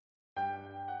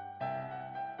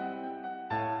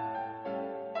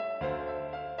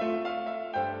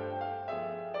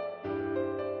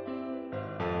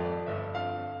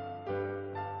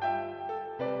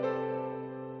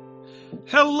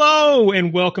Hello,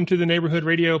 and welcome to the Neighborhood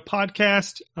Radio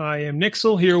Podcast. I am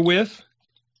Nixel here with...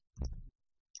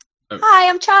 Hi,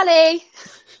 I'm Charlie.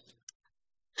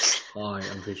 Hi,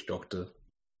 I'm Fish Doctor.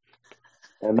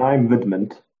 And I'm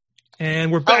Vidmund.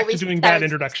 And we're back to doing bad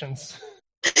introductions.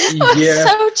 Yeah.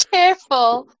 So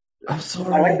cheerful. I'm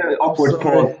sorry. I like the awkward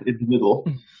pause in the middle.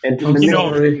 And in the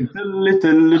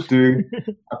middle,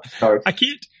 start.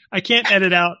 I can't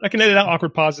edit out. I can edit out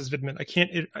awkward pauses, Vidmund. I can't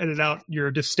edit out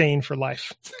your disdain for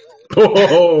life.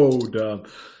 Oh, damn.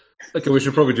 Okay, we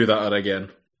should probably do that again.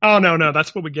 Oh, no,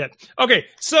 that's what we get. Okay,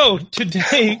 so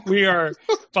today we are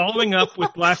following up with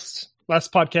last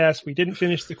podcast. We didn't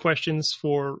finish the questions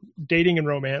for dating and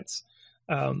romance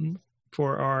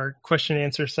for our question and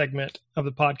answer segment of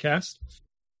the podcast.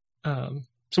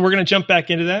 So we're going to jump back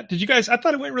into that. Did you guys, I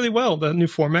thought it went really well, the new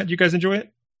format. Did you guys enjoy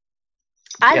it?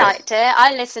 I liked it.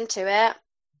 I listened to it.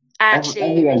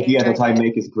 Every idea that I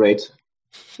make is great.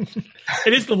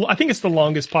 It is I think it's the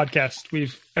longest podcast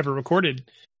we've ever recorded.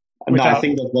 No, I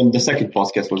think that when the second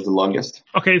podcast was the longest.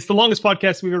 Okay, it's the longest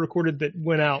podcast we've ever recorded that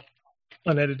went out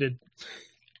unedited.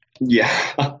 Yeah.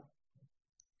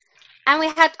 And we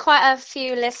had quite a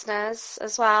few listeners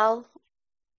as well.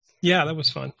 Yeah, that was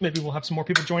fun. Maybe we'll have some more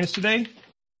people join us today.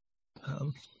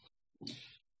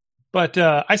 But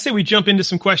I say we jump into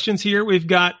some questions here. We've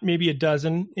got maybe a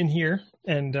dozen in here,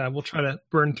 and we'll try to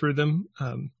burn through them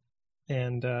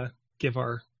and give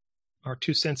our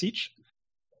 2 cents each.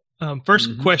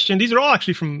 First question. These are all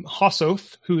actually from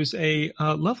Hossoth, who is a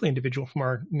lovely individual from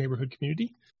our neighborhood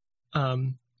community,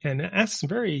 and asks some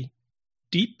very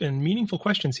deep and meaningful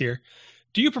questions here.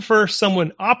 Do you prefer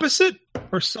someone opposite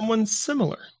or someone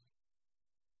similar?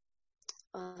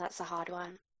 Oh, that's a hard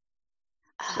one.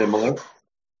 Similar?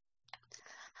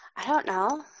 I don't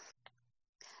know.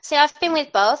 See, I've been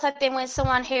with both. I've been with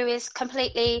someone who is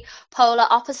completely polar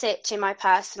opposite to my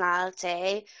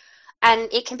personality.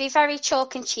 And it can be very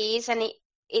chalk and cheese, and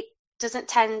it doesn't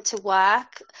tend to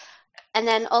work. And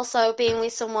then also being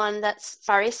with someone that's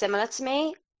very similar to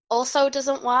me also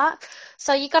doesn't work.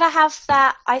 So you got to have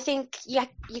that, I think, you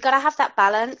got to have that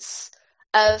balance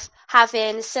of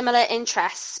having similar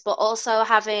interests, but also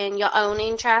having your own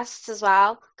interests as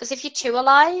well. Because if you're too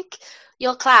alike,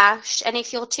 you'll clash. And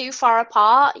if you're too far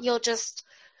apart, you'll just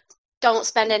don't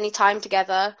spend any time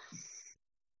together.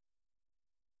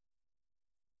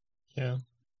 Yeah,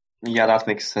 that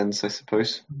makes sense, I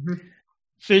suppose.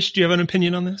 Fish, do you have an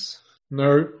opinion on this?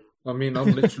 No. I mean,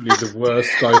 I'm literally the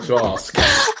worst guy to ask.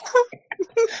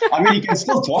 I mean, you can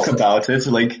still talk about it.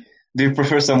 Like, do you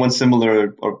prefer someone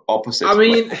similar or opposite? I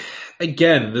mean,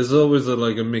 again, there's always a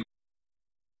mix.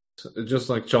 Just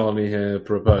like Charlie here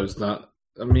proposed that.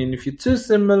 I mean, if you're too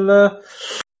similar,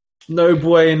 no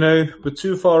bueno. But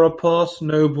too far apart,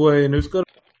 no bueno. It's got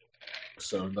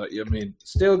so that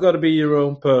still got to be your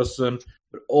own person,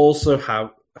 but also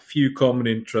have a few common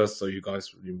interests, so you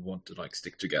guys really want to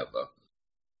stick together.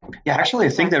 Yeah, actually, I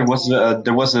think there was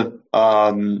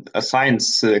a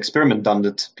science experiment done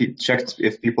that checked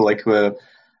if people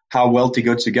how well they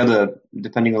go together,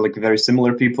 depending on very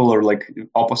similar people or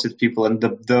opposite people, and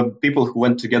the people who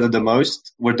went together the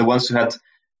most were the ones who had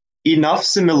enough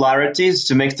similarities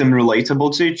to make them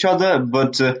relatable to each other,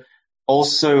 but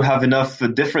also have enough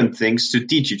different things to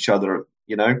teach each other.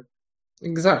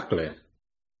 Exactly.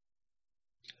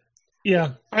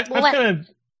 Yeah, I've kind of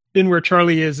been where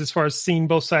Charlie is as far as seeing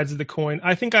both sides of the coin.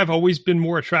 I think I've always been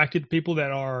more attracted to people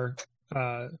that are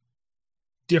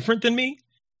different than me,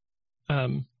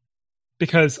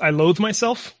 because I loathe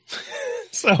myself.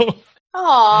 So,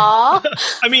 aww.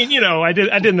 I mean, I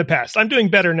did in the past. I'm doing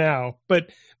better now,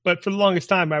 but for the longest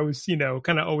time, I was,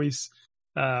 kind of always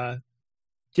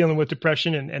dealing with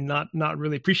depression and not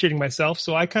really appreciating myself.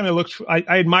 So I kind of I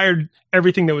admired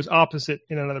everything that was opposite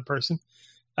in another person.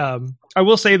 I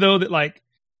will say though that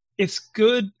it's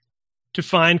good to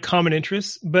find common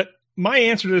interests, but my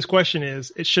answer to this question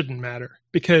is it shouldn't matter,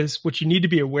 because what you need to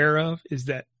be aware of is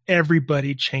that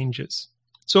everybody changes.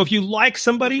 So if you like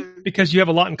somebody because you have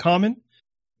a lot in common,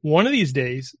 one of these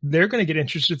days they're going to get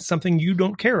interested in something you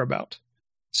don't care about.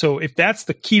 So if that's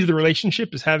the key to the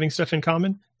relationship, is having stuff in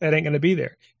common, that ain't going to be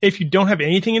there. If you don't have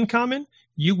anything in common,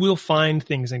 you will find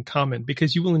things in common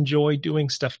because you will enjoy doing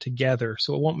stuff together.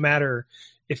 So it won't matter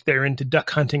if they're into duck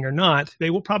hunting or not. They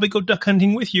will probably go duck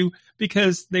hunting with you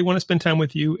because they want to spend time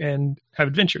with you and have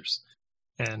adventures.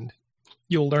 And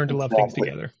you'll learn to love things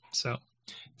together. So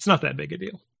it's not that big a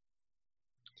deal.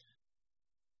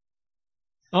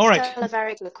 All right. Still a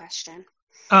very good question.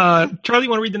 Charlie, you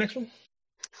want to read the next one?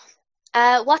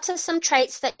 What are some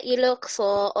traits that you look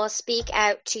for or speak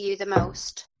out to you the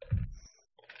most?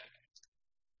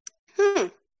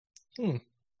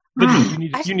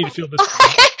 You need to feel this.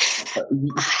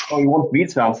 Oh, you want me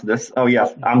to answer this? Oh,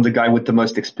 yes. I'm the guy with the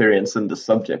most experience in the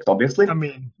subject, obviously. I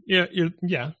mean,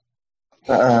 yeah.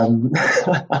 Um,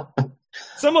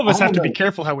 Some of us have to be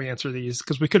careful how we answer these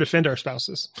because we could offend our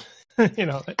spouses. You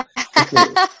know.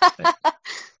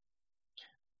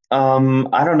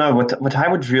 I don't know. What I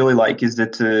would really like is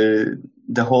that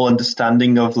the whole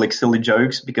understanding of like silly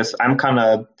jokes, because I'm kind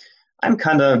of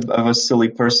a silly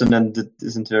person and that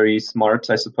isn't very smart,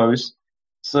 I suppose.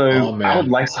 So I would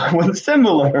like someone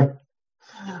similar.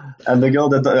 And the girl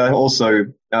that also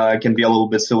can be a little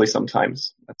bit silly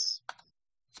sometimes.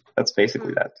 That's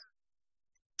basically that.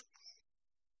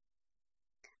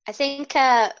 I think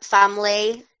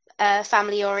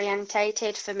family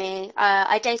orientated for me.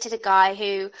 I dated a guy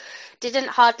who didn't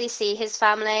hardly see his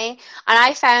family, and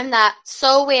I found that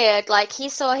so weird. Like, he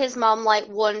saw his mom like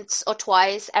once or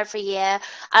twice every year,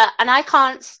 and I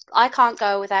can't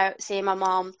go without seeing my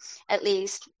mom at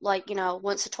least like, you know,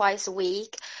 once or twice a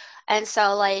week. And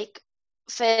so like,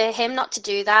 for him not to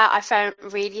do that, I found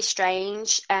really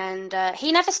strange. And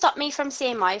he never stopped me from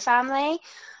seeing my family.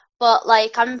 But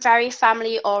like, I'm very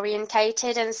family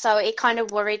orientated, and so it kind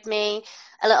of worried me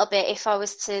a little bit if I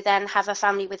was to then have a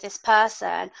family with this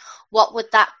person. What would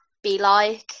that be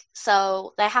like?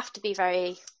 So they have to be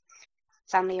very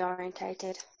family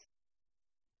orientated.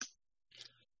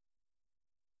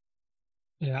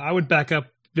 Yeah, I would back up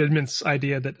Vidman's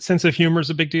idea that sense of humor is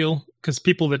a big deal, because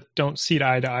people that don't see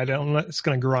eye to eye, it's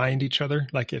going to grind each other.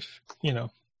 Like, if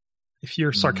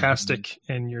you're sarcastic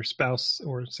and your spouse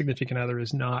or significant other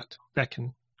is not, that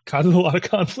can cause a lot of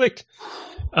conflict.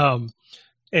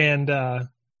 And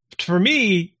for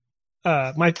me,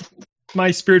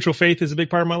 my spiritual faith is a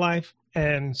big part of my life.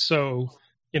 And so,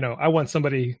 you know, I want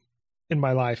somebody in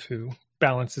my life who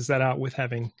balances that out with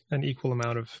having an equal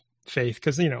amount of faith.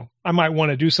 Because, you know, I might want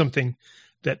to do something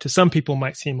that to some people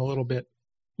might seem a little bit,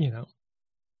 you know,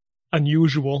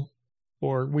 unusual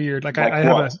or weird. Like I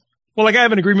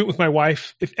have an agreement with my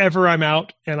wife. If ever I'm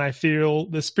out and I feel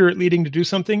the spirit leading to do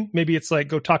something, maybe it's like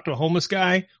go talk to a homeless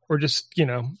guy, or just, you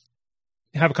know,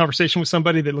 have a conversation with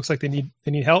somebody that looks like they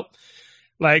need help.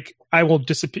 Like, I will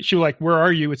disappear. She'll like, "Where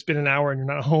are you? It's been an hour and you're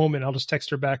not home." And I'll just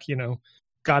text her back, you know,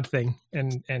 God thing.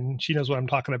 And she knows what I'm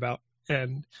talking about.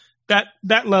 And that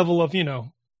level of, you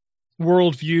know,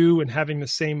 worldview and having the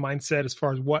same mindset as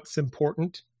far as what's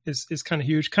important is kind of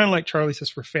huge. Kind of like Charlie says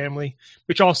for family,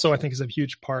 which also I think is a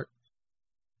huge part.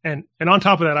 And on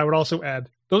top of that, I would also add,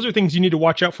 those are things you need to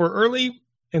watch out for early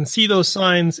and see those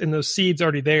signs and those seeds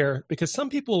already there, because some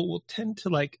people will tend to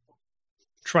like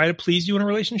try to please you in a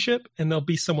relationship and they'll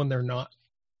be someone they're not.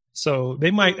 So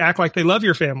they might act like they love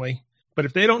your family, but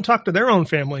if they don't talk to their own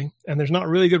family and there's not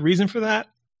really good reason for that,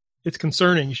 it's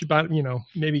concerning. You should, you know,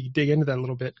 maybe dig into that a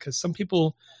little bit, because some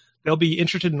people, they'll be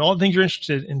interested in all the things you're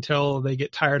interested in until they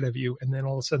get tired of you. And then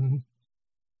all of a sudden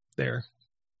their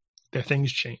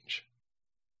things change.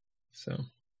 So.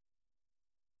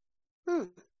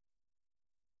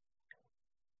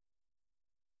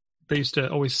 They used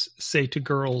to always say to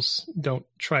girls, don't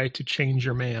try to change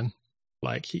your man.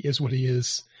 Like, he is what he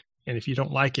is. And if you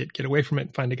don't like it, get away from it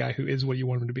and find a guy who is what you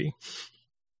want him to be.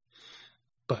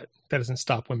 But that doesn't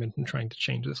stop women from trying to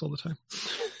change this all the time.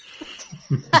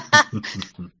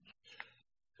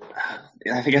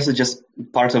 I guess it's just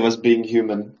part of us being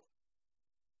human.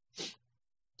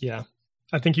 Yeah.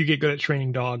 I think you get good at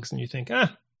training dogs and you think,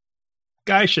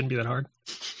 guys shouldn't be that hard.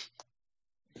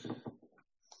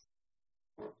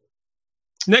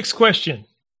 Next question.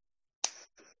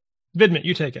 Vidman,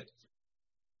 you take it.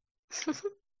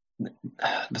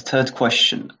 The third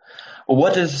question.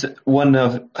 What is one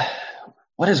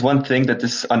thing that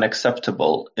is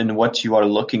unacceptable in what you are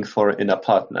looking for in a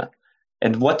partner?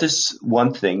 And what is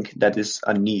one thing that is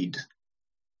a need?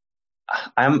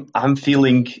 I'm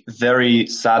feeling very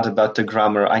sad about the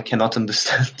grammar. I cannot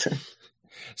understand.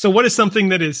 So what is something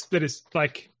that is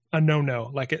like a no-no?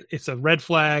 Like it's a red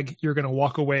flag. You're going to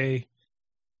walk away.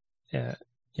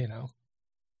 You know.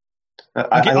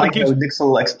 I like how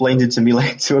Dixel explained it to me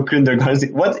like to a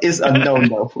kindergarten. What is a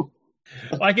no-no?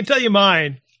 Well, I can tell you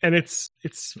mine, and it's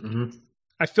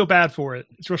I feel bad for it.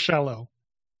 It's real shallow.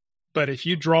 But if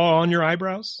you draw on your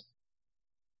eyebrows,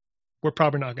 we're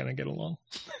probably not going to get along.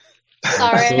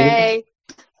 Sorry.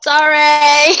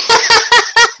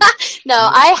 No,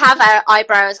 I have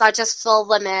eyebrows. I just fill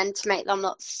them in to make them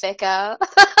look thicker.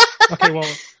 Okay,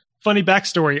 well, funny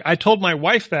backstory. I told my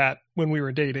wife that when we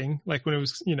were dating, like when it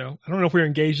was, you know, I don't know if we were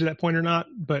engaged at that point or not,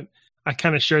 but I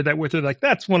kind of shared that with her. Like,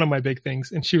 that's one of my big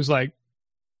things. And she was like,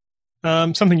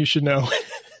 something you should know.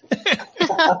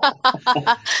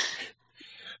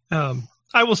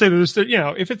 I will say there's,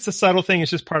 if it's a subtle thing,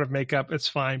 it's just part of makeup, it's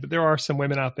fine. But there are some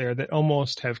women out there that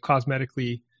almost have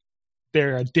cosmetically,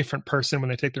 they're a different person when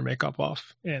they take their makeup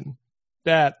off. And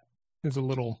that is a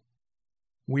little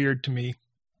weird to me.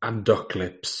 And duck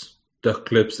lips.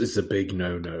 Duck lips is a big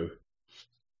no-no.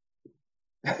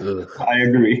 I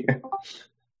agree.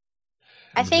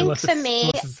 I think for me,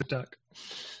 unless it's a duck.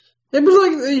 Yeah,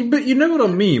 but you know what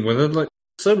I mean? When there's like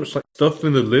so much like stuff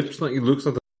in the lips, like it looks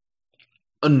like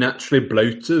unnaturally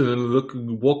bloated,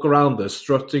 and walk around there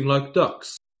strutting like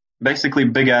ducks. Basically,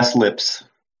 big ass lips.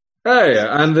 Hey,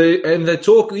 and they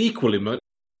talk equally much.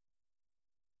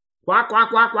 Quack quack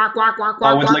quack quack quack quack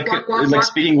quack. With like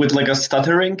speaking with like a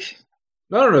stuttering.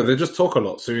 No, they just talk a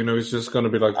lot. So it's just going to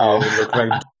be like.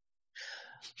 Like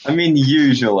I mean,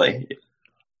 usually.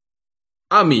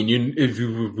 I mean,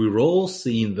 we're all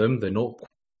seeing them. They're not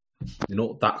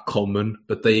that common,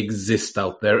 but they exist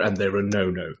out there, and they're a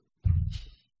no-no.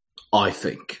 I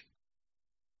think.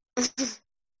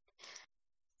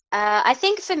 I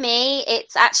think for me,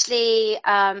 it's actually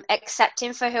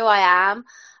accepting for who I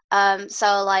am.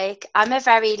 So, like, I'm a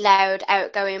very loud,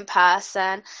 outgoing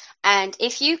person, and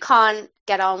if you can't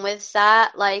get on with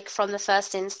that, like, from the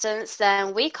first instance,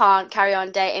 then we can't carry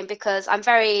on dating, because I'm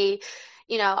very,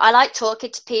 I like talking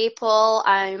to people.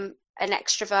 I'm an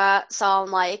extrovert, so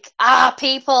I'm like,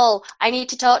 people, I need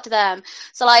to talk to them.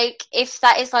 So, like, if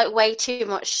that is like way too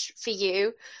much for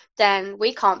you, then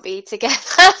we can't be together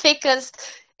because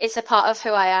it's a part of who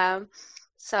I am.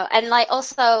 So, and like,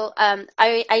 also,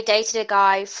 I dated a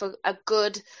guy for a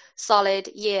good solid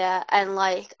year, and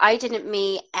like, I didn't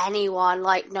meet anyone,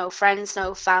 like no friends,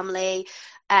 no family.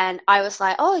 And I was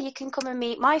like, oh, you can come and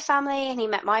meet my family. And he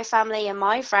met my family and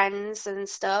my friends and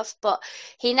stuff. But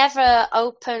he never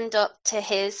opened up to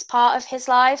his part of his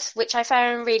life, which I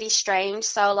found really strange.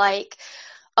 So, like,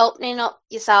 opening up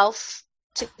yourself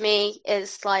to me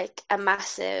is like a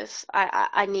massive,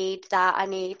 I need that. I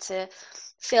need to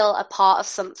feel a part of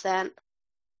something.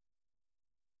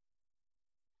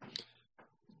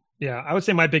 Yeah, I would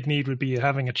say my big need would be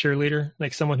having a cheerleader,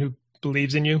 like someone who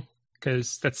believes in you,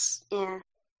 because that's... Yeah.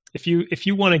 If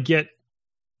you want to get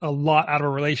a lot out of a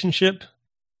relationship,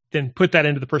 then put that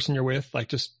into the person you're with. Like,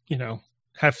 just,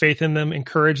 have faith in them,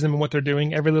 encourage them in what they're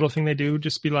doing. Every little thing they do,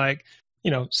 just be like,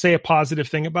 say a positive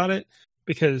thing about it.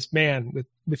 Because, man,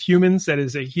 with humans, that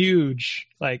is a huge,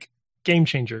 like, game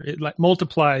changer. It like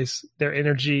multiplies their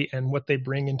energy and what they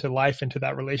bring into life, into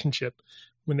that relationship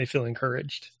when they feel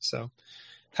encouraged. So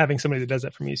having somebody that does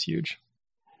that for me is huge.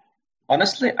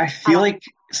 Honestly, I feel like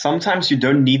sometimes you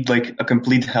don't need like a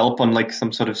complete help on like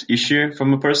some sort of issue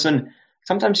from a person.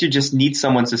 Sometimes you just need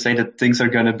someone to say that things are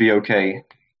going to be okay.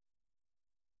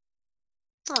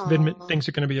 Admit things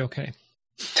are going to be okay.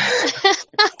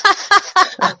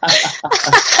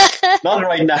 Not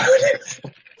right now.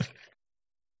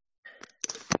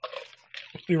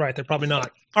 You're right. They're probably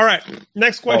not. All right.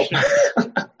 Next question.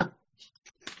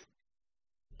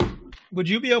 Would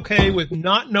you be okay with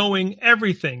not knowing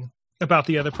everything about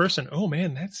the other person? Oh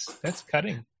man, that's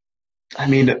cutting. I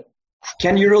mean,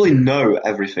 can you really know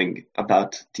everything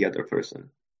about the other person?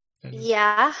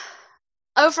 Yeah.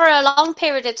 Over a long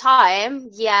period of time,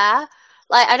 yeah.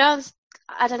 Like, I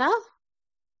don't know.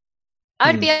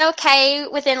 I would be okay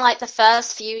within like the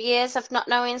first few years of not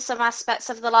knowing some aspects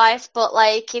of the life, but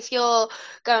like if you're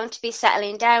going to be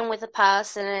settling down with a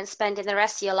person and spending the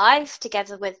rest of your life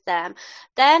together with them,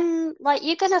 then like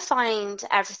you're going to find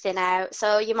everything out.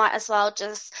 So you might as well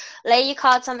just lay your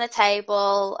cards on the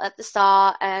table at the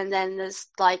start, and then there's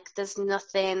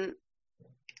nothing,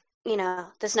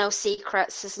 there's no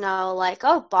secrets, there's no like,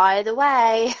 oh, by the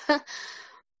way.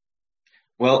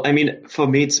 Well, I mean, for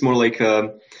me, it's more like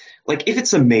if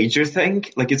it's a major thing,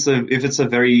 like if it's a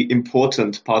very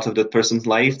important part of that person's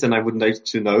life, then I would like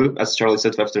to know, as Charlie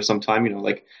said, after some time,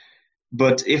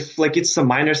 but if like it's a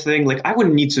minor thing, like I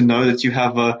wouldn't need to know that you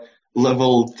have a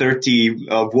level 30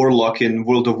 warlock in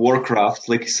World of Warcraft,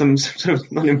 like some sort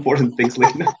of non-important things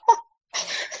like that.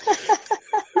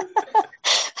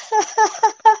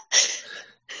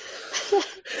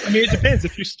 I mean, it depends.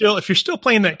 If you're still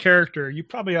playing that character, you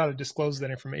probably ought to disclose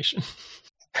that information.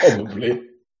 Probably.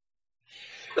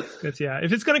 Because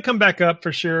if it's going to come back up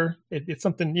for sure, it's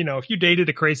something. If you dated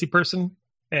a crazy person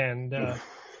and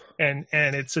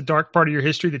it's a dark part of your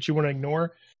history that you want to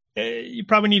ignore, you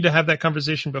probably need to have that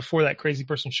conversation before that crazy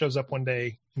person shows up one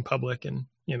day in public and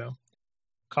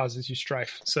causes you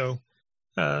strife. So,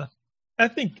 I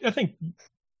think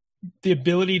the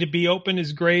ability to be open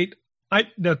is great.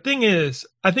 The thing is,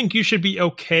 I think you should be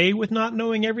okay with not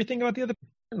knowing everything about the other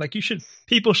person. Like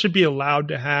people should be allowed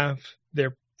to have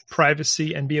their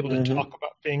privacy and be able to talk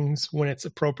about things when it's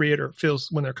appropriate or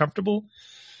feels when they're comfortable.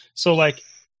 So like,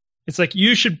 it's like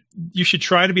you should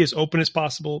try to be as open as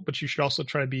possible, but you should also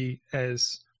try to be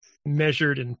as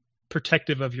measured and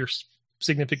protective of your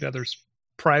significant other's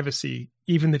privacy,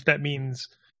 even if that means,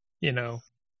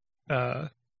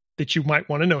 that you might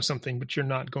want to know something, but you're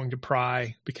not going to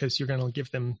pry because you're going to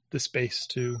give them the space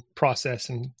to process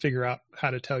and figure out how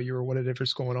to tell you or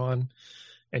whatever's going on,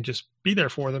 and just be there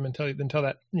for them until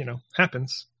that,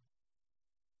 happens.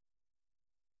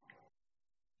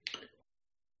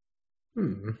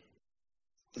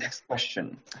 Next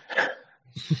question.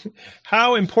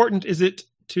 How important is it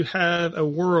to have a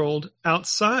world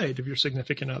outside of your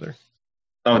significant other?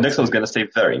 Oh, next one's going to say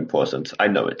very important. I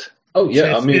know it. Oh,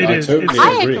 yeah. I mean, I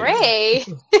totally agree.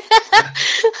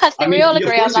 I think we all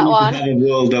agree on that one. Have a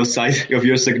world outside of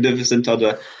your significant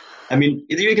other. I mean,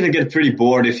 you're going to get pretty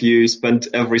bored if you spend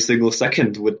every single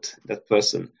second with that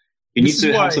person. You need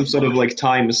to have some sort of like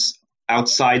times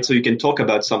outside so you can talk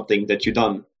about something that you've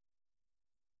done.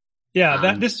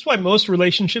 Yeah, this is why most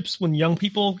relationships, when young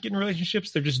people get in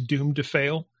relationships, they're just doomed to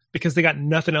fail because they got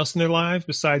nothing else in their life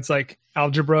besides like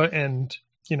algebra and,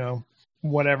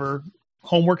 whatever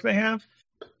homework they have.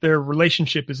 Their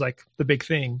relationship is like the big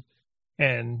thing.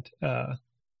 And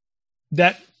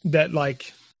that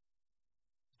like,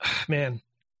 man,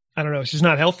 I don't know, it's just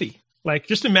not healthy. Like,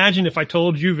 just imagine if I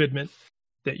told you, Vidman,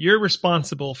 that you're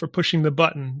responsible for pushing the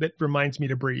button that reminds me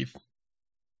to breathe.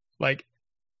 Like,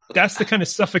 that's the kind of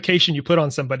suffocation you put on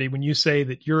somebody when you say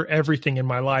that you're everything in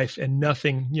my life and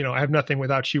nothing, I have nothing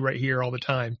without you right here all the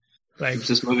time. Like, I'm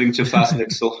just moving too fast,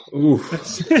 Nixel.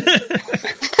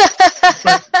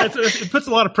 It puts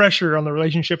a lot of pressure on the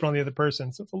relationship and on the other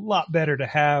person. So it's a lot better to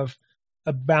have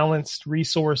a balanced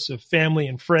resource of family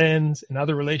and friends and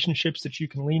other relationships that you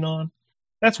can lean on.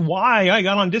 That's why I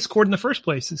got on Discord in the first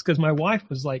place, is because my wife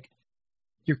was like,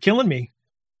 you're killing me.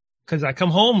 Because I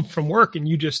come home from work and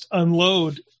you just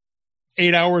unload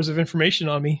 8 hours of information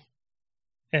on me.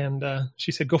 And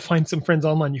she said, go find some friends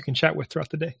online you can chat with throughout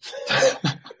the day.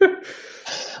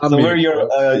 So where are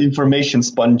your information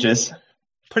sponges?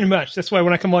 Pretty much. That's why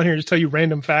when I come on here and just tell you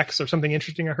random facts or something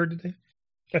interesting I heard today,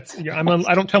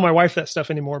 I don't tell my wife that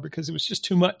stuff anymore because it was just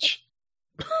too much.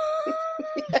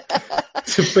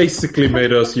 So basically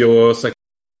made us your second.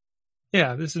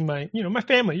 Yeah, this is my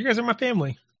family. You guys are my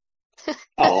family.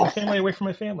 Oh, my family away from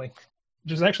my family.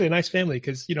 Which is actually a nice family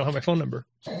because you don't have my phone number.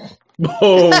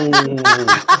 Oh,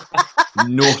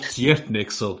 not yet,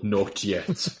 Nixel. Not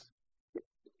yet.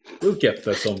 We'll get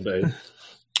there someday.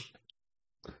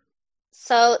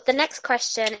 So the next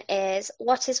question is,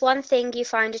 what is one thing you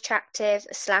find attractive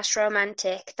 /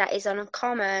 romantic that is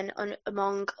uncommon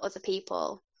among other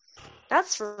people?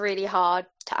 That's really hard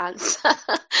to answer.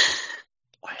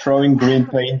 Throwing green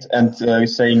paint and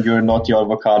saying you're not your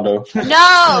avocado.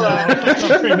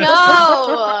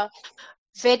 No!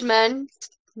 Vidman,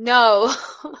 no.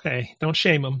 Hey, don't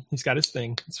shame him. He's got his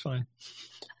thing. It's fine.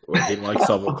 Well, he likes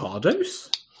avocados.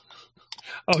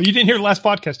 Oh, you didn't hear the last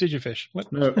podcast, did you, Fish?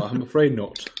 What? No, I'm afraid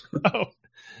not. Oh,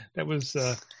 that was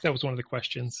one of the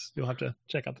questions. You'll have to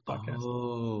check out the podcast.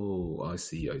 Oh, I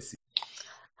see.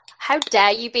 How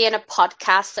dare you be in a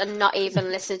podcast and not even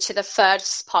listen to the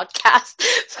first podcast?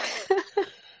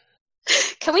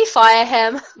 Can we fire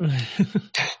him?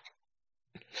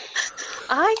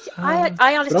 I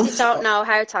honestly don't know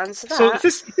how to answer that. So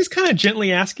is this kind of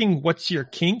gently asking what's your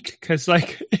kink? Because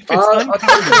like, if it's No.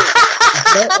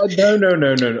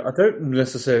 I don't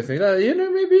necessarily think that.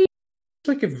 Maybe it's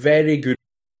like a very good.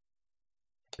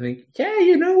 I think, yeah,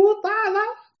 you know what,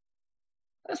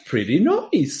 that's pretty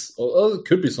nice. Or it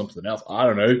could be something else. I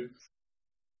don't know.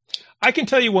 I can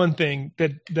tell you one thing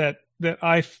that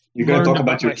I've You're going to talk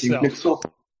about your kink, Nixel?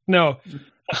 No.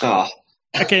 Ah.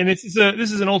 Okay, and this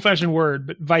is an old-fashioned word,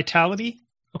 but vitality.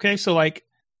 Okay, so like,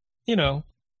 the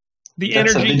That's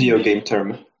energy. a video game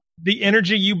term. The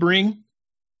energy you bring,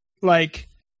 like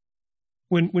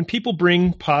when people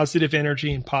bring positive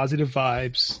energy and positive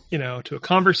vibes, to a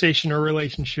conversation or a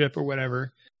relationship or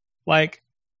whatever, like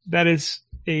that is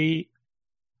a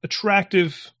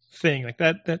attractive thing. Like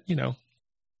that I don't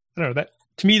know, that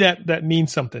to me that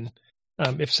means something.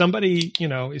 If somebody,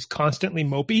 is constantly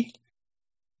mopey,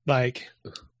 like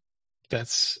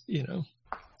that's,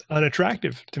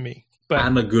 unattractive to me. But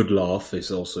and a good laugh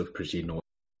is also pretty nice.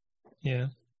 Yeah.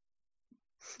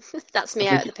 That's me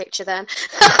out of the picture then.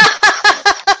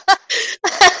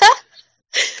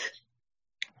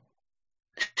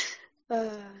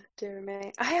 Oh, dear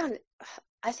me. I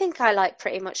think I like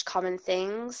pretty much common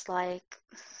things, like,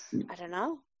 I don't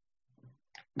know.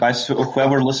 Guys,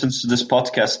 whoever listens to this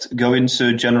podcast, go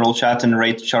into general chat and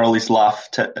rate Charlie's laugh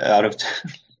out of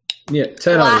 10. Yeah,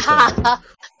 10 out of 10.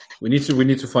 We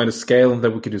need to find a scale, and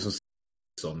then we can do some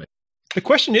on it. The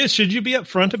question is, should you be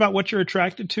upfront about what you're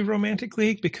attracted to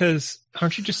romantically? Because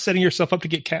aren't you just setting yourself up to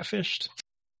get catfished?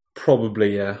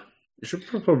 Probably, yeah. You should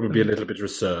probably be a little bit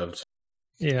reserved.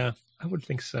 Yeah, I would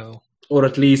think so. Or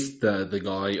at least the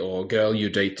guy or girl you're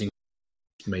dating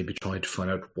maybe trying to find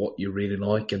out what you really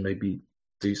like and maybe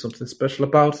do something special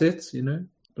about it,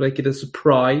 make it a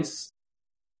surprise.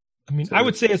 I mean, I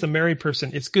would say as a married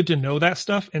person, it's good to know that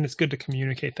stuff, and it's good to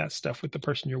communicate that stuff with the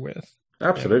person you're with.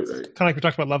 Absolutely. Kind of like we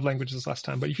talked about love languages last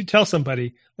time, but if you tell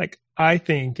somebody, like, I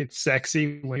think it's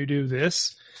sexy when you do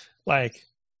this, like,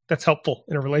 that's helpful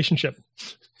in a relationship.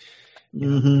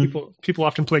 People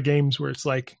often play games where it's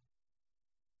like,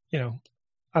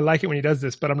 I like it when he does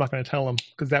this, but I'm not going to tell him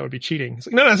because that would be cheating. It's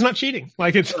like, no, that's not cheating.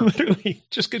 Like, it's literally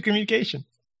just good communication.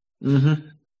 Mm-hmm.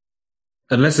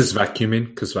 Unless it's vacuuming,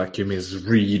 because vacuuming is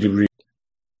really, really...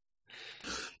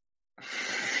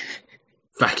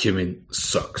 Vacuuming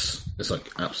sucks. It's like,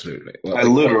 absolutely. Well,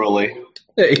 literally.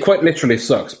 It quite literally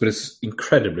sucks, but it's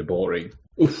incredibly boring.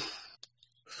 Oof.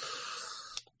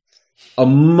 I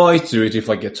might do it if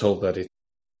I get told that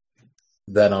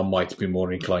then I might be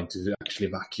more inclined to actually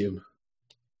vacuum.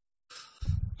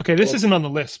 Okay, this isn't on the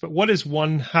list, but what is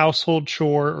one household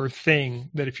chore or thing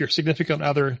that if your significant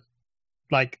other,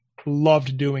 like,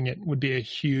 loved doing it would be a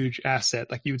huge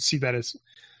asset? Like, you would see that as,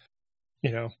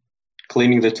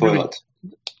 cleaning the toilet.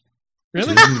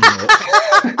 Really?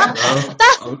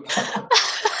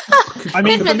 I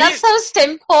mean, that's so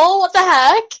simple. What the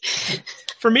heck?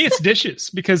 For me, it's dishes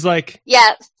because, like,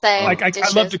 yeah, same. Like, I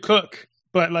love to cook,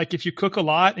 but like, if you cook a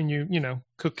lot and you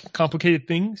cook complicated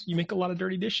things, you make a lot of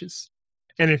dirty dishes,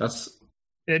 and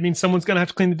it means someone's gonna have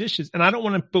to clean the dishes, and I don't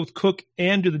want to both cook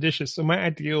and do the dishes. So my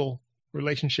ideal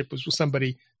relationship was with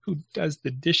somebody who does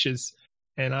the dishes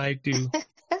and I do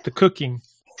the cooking.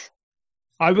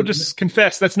 I will just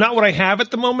confess that's not what I have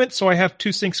at the moment. So I have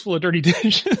 2 sinks full of dirty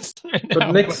dishes. Right now. But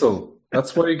Nixel,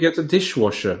 that's why you get a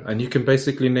dishwasher, and you can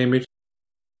basically name it.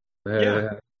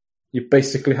 You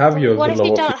basically have your. What if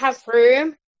you don't have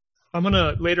room? I'm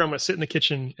gonna sit in the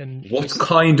kitchen and. What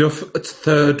kind of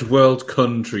third world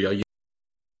country are you?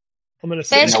 I'm gonna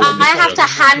sit. Fish, I have to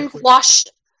hand wash.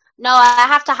 No, I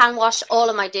have to hand wash all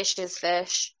of my dishes,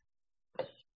 Fish.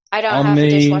 I don't have a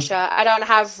dishwasher. I don't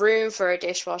have room for a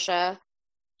dishwasher.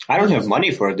 I don't have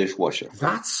money for a dishwasher.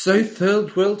 That's so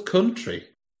third world country.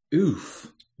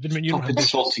 Oof. Vitamin, you don't have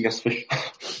insulting us, Fish.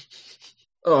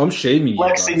 Oh, I'm shaming you.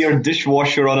 Flexing your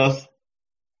dishwasher on us.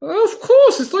 Of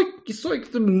course, it's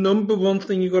like the number one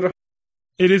thing you gotta.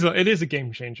 It is a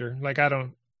game changer. Like I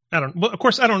don't. Well, of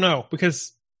course, I don't know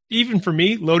because even for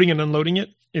me, loading and unloading it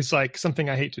is like something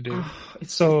I hate to do. It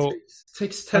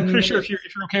takes 10 I'm pretty minutes. sure if you're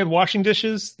okay with washing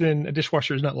dishes, then a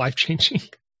dishwasher is not life changing.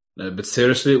 No, but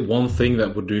seriously, one thing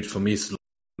that would do it for me is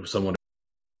someone.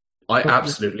 I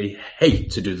absolutely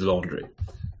hate to do the laundry.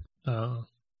 Oh.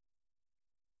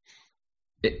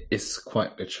 It is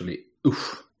quite literally,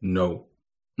 oof, no.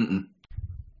 Mm-mm.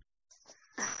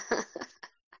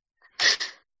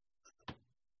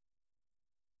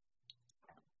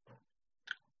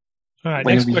 All right,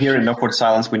 when next we question. hear an awkward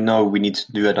silence, we know we need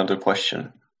to do another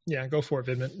question. Yeah, go for it,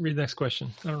 Vidman. Read the next question.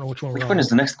 I don't know which one. Which one is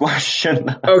the next question?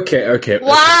 Okay.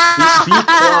 Wow. Be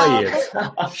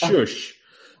quiet. Shush.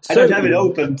 I don't have it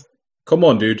opened. Come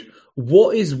on, dude.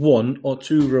 What is 1 or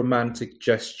 2 romantic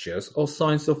gestures or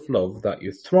signs of love that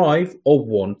you thrive or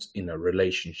want in a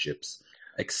relationships?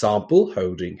 Example,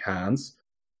 holding hands,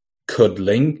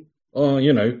 cuddling, or,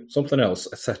 something else,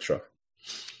 etc.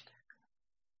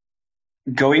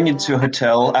 Going into a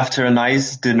hotel after a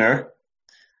nice dinner.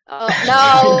 Oh,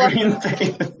 no.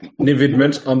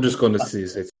 Nividment, I'm just going to say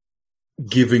it.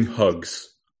 Giving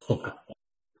hugs.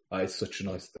 That is such a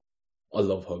nice thing. I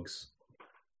love hugs.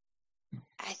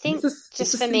 I think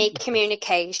just for me,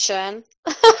 communication.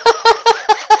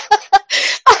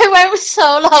 I went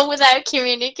so long without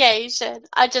communication.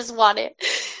 I just want it.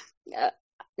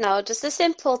 No, just a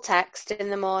simple text in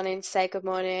the morning to say good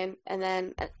morning, and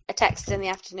then a text in the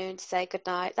afternoon to say good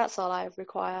night. That's all I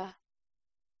require.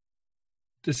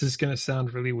 This is going to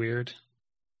sound really weird,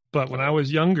 but when I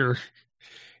was younger,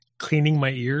 cleaning my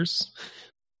ears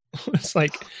was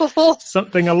like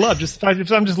something I love. Just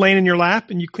if I'm just laying in your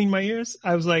lap and you clean my ears,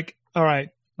 I was like, all right,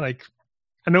 like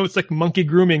I know it's like monkey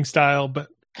grooming style, but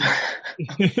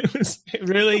it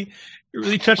really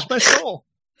touched my soul.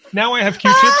 Now I have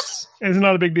Q-tips, and it's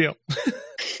not a big deal.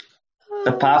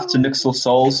 The path to Nixel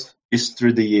souls is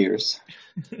through the years.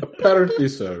 Apparently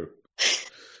so.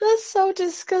 That's so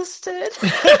disgusting.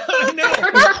 I know.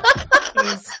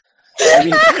 I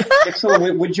mean,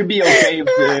 Pixel, would you be okay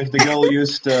if the girl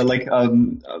used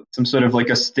some sort of like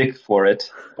a stick for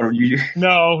it, or you?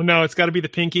 No, it's got to be the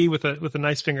pinky with a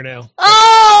nice fingernail.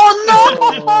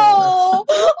 Oh no!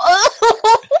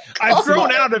 I've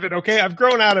grown out of it. Okay, I've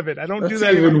grown out of it. I don't do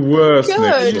that even anymore. worse.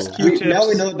 Good. Nixel. Now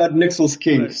we know about Nixel's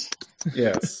kinks.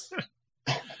 Yes.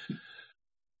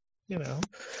 You know.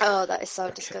 Oh, that is so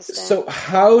disgusting. So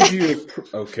how do you...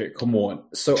 Okay, come on.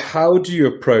 So how do you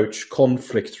approach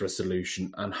conflict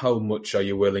resolution, and how much are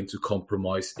you willing to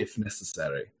compromise if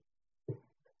necessary?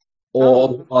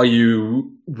 Or are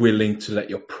you willing to let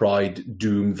your pride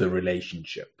doom the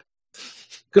relationship?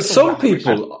 Because some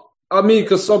people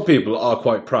are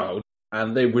quite proud,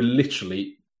 and they will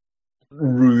literally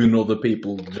ruin other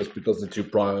people just because they're too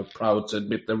proud to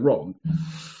admit they're wrong.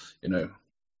 You know.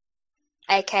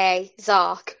 AKA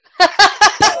Zark.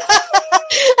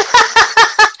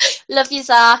 Love you,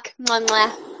 Zark. Mwah,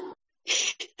 mwah.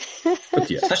 But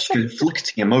yeah. Such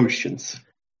conflicting emotions.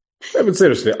 Yeah, but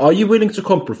seriously, are you willing to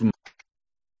compromise?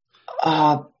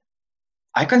 I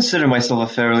consider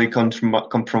myself a fairly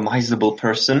compromisable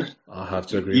person. I have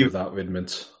to agree with that,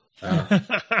 Vidmint.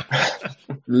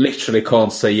 Literally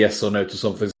can't say yes or no to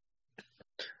something.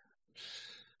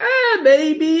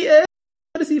 Maybe.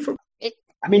 What is he from?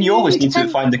 I mean, you always need to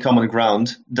find the common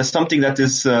ground. There's something that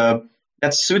is that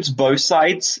suits both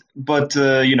sides, but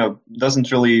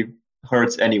doesn't really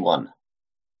hurt anyone.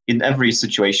 In every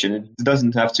situation, it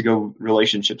doesn't have to go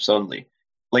relationships only.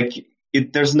 Like,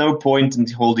 there's no point in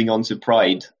holding on to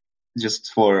pride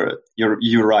just for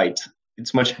you're right.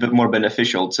 It's much bit more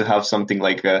beneficial to have something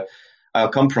like a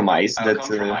compromise that.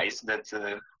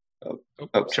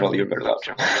 Charlie, you're better off.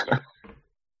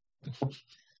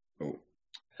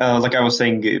 Like I was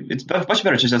saying, it's much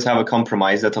better to just have a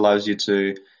compromise that allows you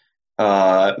to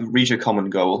reach a common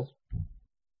goal,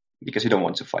 because you don't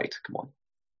want to fight. Come on.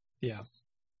 Yeah.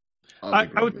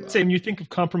 I would say when you think of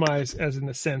compromise as in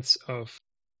the sense of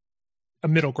a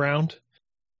middle ground.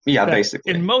 Yeah,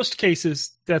 basically. In most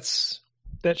cases, that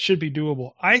should be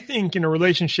doable. I think in a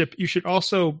relationship, you should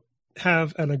also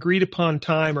have an agreed upon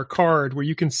time or card where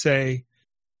you can say,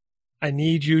 I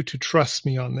need you to trust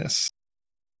me on this.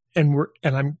 And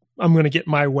I'm going to get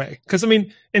my way. Because I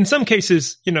mean, in some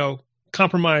cases,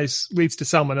 compromise leads to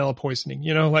salmonella poisoning.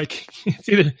 Like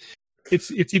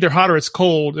it's either hot or it's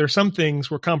cold. There are some things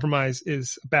where compromise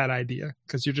is a bad idea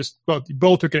because you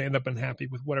both are going to end up unhappy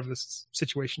with whatever the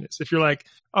situation is. If you're like,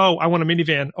 oh, I want a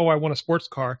minivan. Oh, I want a sports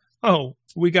car. Oh,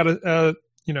 we got a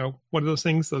what are those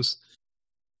things? Those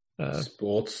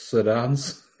sports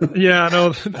sedans. Yeah, no, I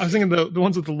was thinking the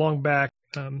ones with the long back.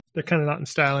 They're kind of not in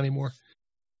style anymore.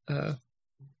 I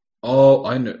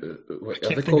know. Wait,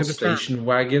 are they called station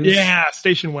wagons? Yeah,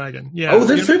 station wagon. Yeah. Oh,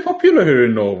 they're so popular here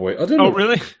in Norway. I don't know. Oh,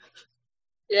 really?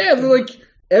 Yeah, they're like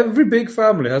every big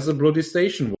family has a bloody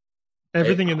station wagon.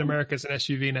 Everything in America is an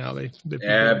SUV now.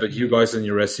 Yeah, but you guys and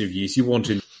your SUVs, you want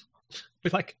to. We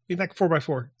like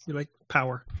 4x4. We like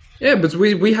power. Yeah, but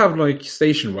we have like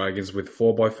station wagons with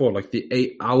 4x4, like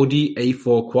the Audi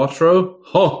A4 Quattro.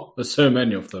 Oh, there's so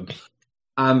many of them.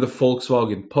 And the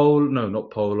Volkswagen Polo, no,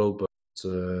 not Polo, but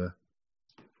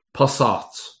Passat.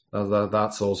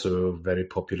 That's also a very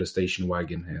popular station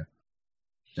wagon here.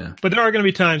 Yeah. But there are going to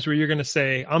be times where you're going to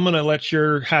say, I'm going to let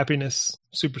your happiness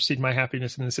supersede my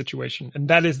happiness in this situation. And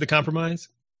that is the compromise.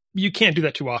 You can't do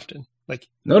that too often. Like,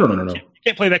 No. You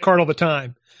can't play that card all the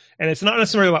time. And it's not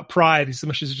necessarily about pride as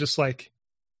much as it's just like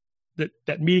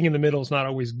that meeting in the middle is not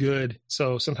always good.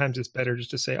 So sometimes it's better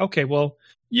just to say, okay, well,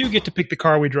 you get to pick the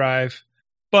car we drive,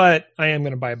 but I am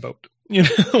going to buy a boat,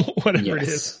 whatever it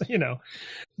is,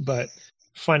 but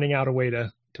finding out a way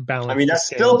to balance. I mean, that's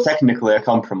still technically a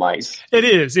compromise. It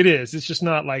is. It's just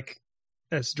not like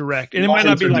as direct. And it might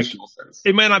not be like,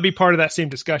 it might not be part of that same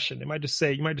discussion. You might just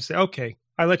say, okay,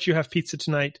 I let you have pizza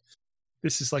tonight.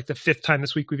 This is like the 5th time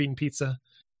this week we've eaten pizza.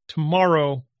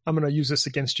 Tomorrow, I'm going to use this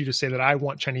against you to say that I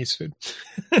want Chinese food,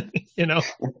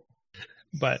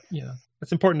 But,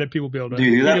 it's important that people be able to do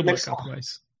you do that, Nixel?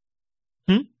 Compromise.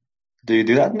 Do you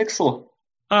do that, Nixel?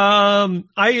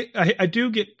 I do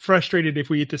get frustrated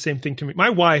if we eat the same thing to me. My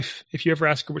wife, if you ever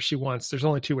ask her what she wants, there's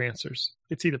only 2 answers.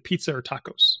 It's either pizza or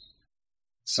tacos.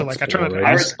 So That's I try not to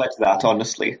I ask. respect that,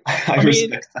 honestly. I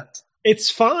respect that.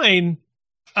 It's fine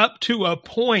up to a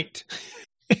point.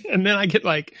 And then I get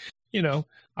like,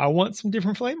 I want some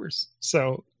different flavors.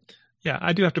 So yeah,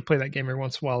 I do have to play that game every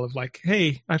once in a while of like,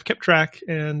 hey, I've kept track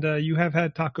and you have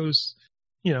had tacos,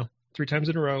 3 times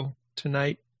in a row.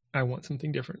 Tonight, I want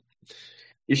something different.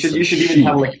 You should even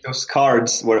have like those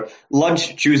cards where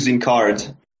lunch choosing card.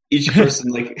 each person,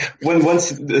 like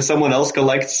once someone else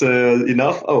collects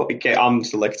enough, oh, okay, I'm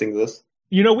selecting this.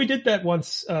 We did that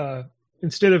once.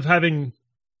 Instead of having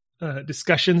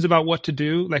discussions about what to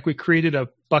do, like we created a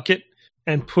bucket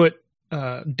and put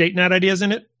date night ideas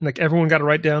in it. Like everyone got to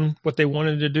write down what they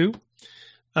wanted to do.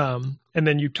 And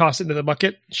then you toss it into the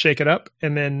bucket, shake it up.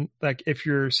 And then like, if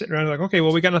you're sitting around like, okay,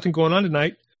 well, we got nothing going on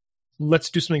tonight, let's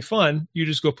do something fun. You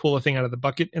just go pull a thing out of the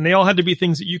bucket. And they all had to be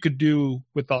things that you could do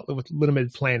with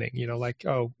limited planning, like,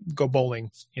 oh, go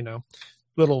bowling,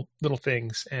 little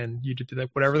things. And you did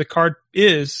that, whatever the card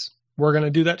is, we're going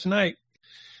to do that tonight.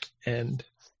 And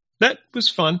that was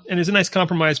fun. And it's a nice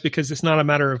compromise because it's not a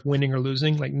matter of winning or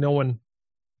losing. Like no one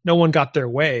got their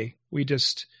way.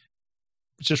 It's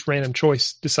just random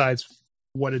choice decides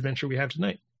what adventure we have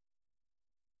tonight.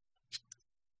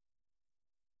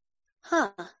 Huh.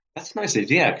 That's a nice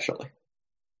idea, actually.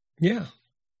 Yeah.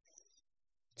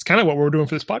 It's kind of what we're doing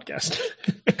for this podcast.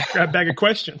 Grab a bag of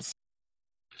questions.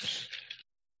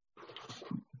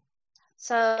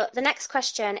 So the next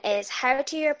question is, how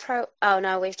do you approach... Oh,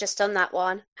 no, we've just done that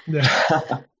one. Yeah.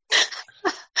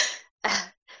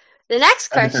 The next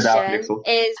question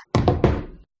is...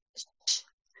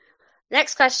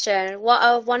 Next question, what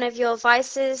are one of your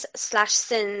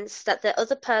vices/sins that the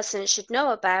other person should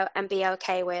know about and be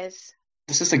okay with?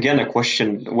 This is again a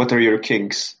question, what are your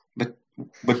kinks? But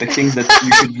the kinks that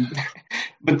you should...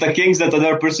 but the kinks that the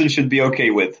other person should be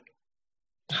okay with.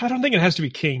 I don't think it has to be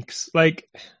kinks. Like...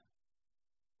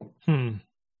 I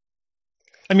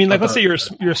mean, like, let's say you're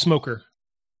a smoker.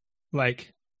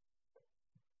 Like,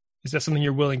 is that something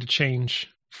you're willing to change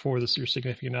for your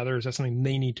significant other? Is that something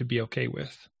they need to be okay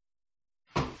with?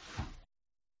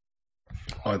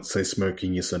 I'd say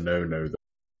smoking is a no-no.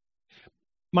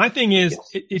 My thing is,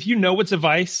 if you know it's a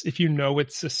vice, if you know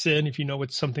it's a sin, if you know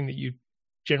it's something that you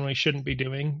generally shouldn't be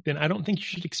doing, then I don't think you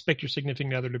should expect your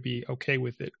significant other to be okay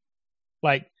with it.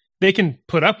 Like, they can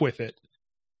put up with it,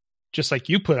 just like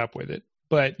you put up with it.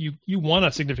 But you want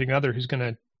a significant other who's going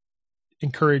to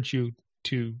encourage you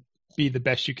to be the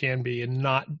best you can be and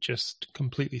not just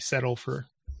completely settle for,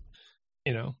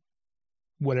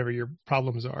 whatever your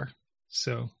problems are.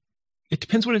 So it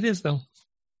depends what it is, though.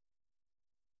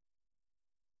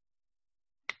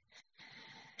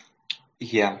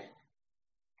 Yeah.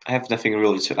 I have nothing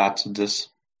really to add to this.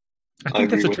 I think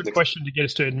that's a trick question to get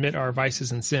us to admit our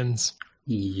vices and sins.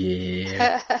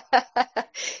 Yeah.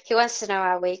 He wants to know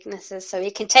our weaknesses so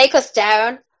he can take us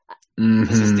down. Mm-hmm.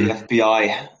 This is the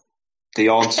FBI. They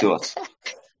onto us.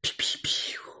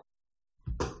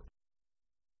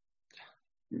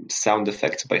 Sound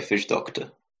effects by Fish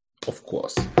Doctor. Of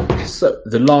course. So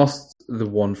the last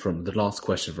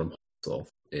question from Hasselhoff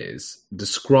is,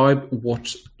 describe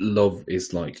what love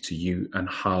is like to you and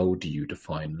how do you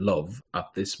define love at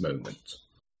this moment?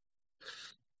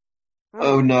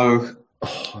 Oh no.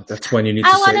 Oh, that's when you need to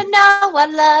I want to know what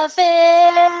love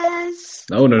is.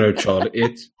 No, Charlie.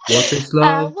 What is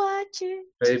love? I want you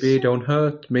Baby, don't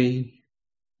hurt me.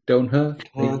 Don't hurt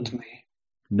me.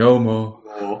 No more.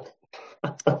 No.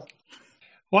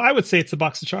 Well, I would say it's a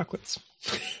box of chocolates.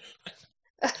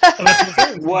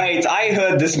 Wait, I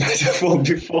heard this metaphor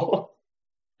before.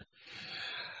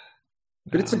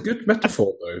 But it's a good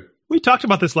metaphor, though. We talked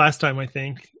about this last time, I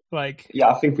think. Like, yeah,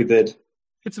 I think we did.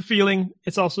 It's a feeling.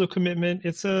 It's also a commitment.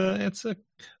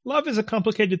 Love is a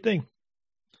complicated thing.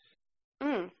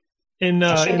 Mm.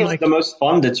 I think it's the most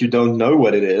fun that you don't know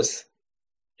what it is.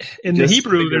 In the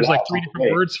Hebrew, there's like 3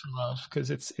 different words for love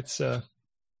because it's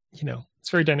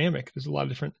very dynamic. There's a lot of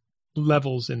different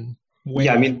levels and ways.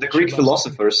 Yeah, I mean, the Greek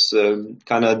philosophers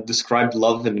kind of described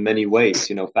love in many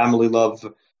ways. Family love,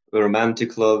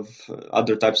 romantic love,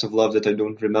 other types of love that I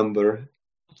don't remember.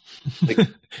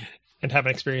 And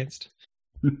haven't experienced.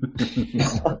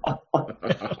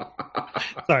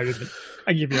 Sorry,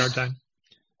 I give you a hard time.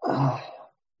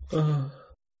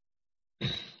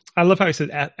 I love how he said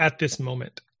at this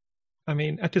moment. I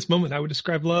mean, at this moment, I would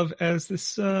describe love as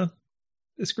this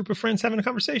group of friends having a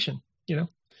conversation.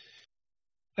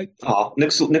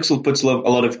 Nixel puts a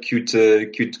lot of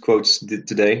cute quotes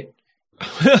today.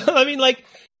 I mean, like,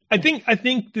 I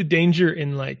think the danger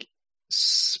in like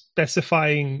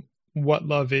specifying what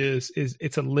love is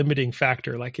it's a limiting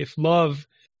factor. Like, if love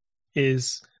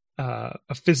is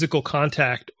a physical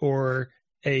contact or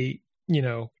a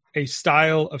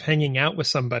style of hanging out with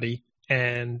somebody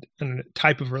and a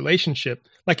type of relationship,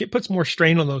 like, it puts more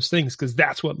strain on those things because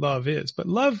that's what love is. But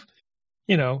love,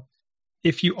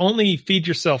 if you only feed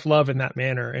yourself love in that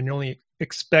manner and you only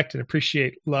expect and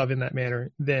appreciate love in that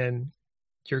manner, then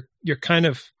you're kind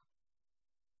of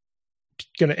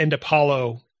going to end up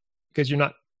hollow because you're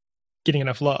not getting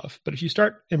enough love. But if you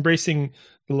start embracing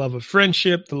the love of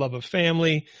friendship, the love of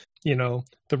family, the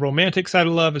romantic side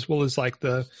of love, as well as like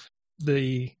the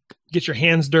get your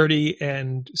hands dirty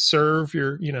and serve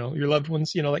your loved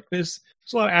ones. Like there's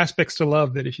a lot of aspects to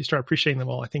love that if you start appreciating them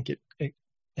all, I think it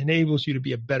enables you to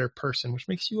be a better person, which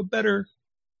makes you a better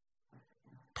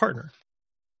partner.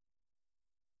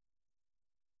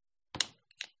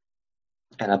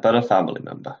 And a better family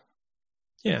member.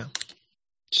 Yeah.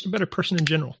 Just a better person in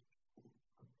general.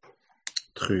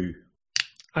 True.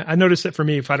 I notice that for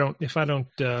me, if I don't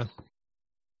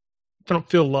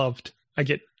feel loved, I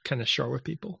get kind of short with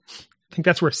people. I think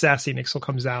that's where sassy Nixel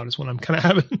comes out, is when I'm kind of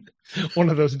having one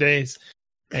of those days.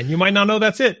 And you might not know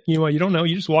that's it. You don't know.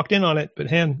 You just walked in on it.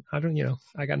 But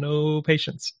I got no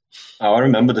patience. Oh, I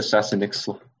remember the sassy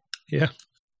Nixel. Yeah.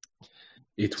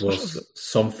 It was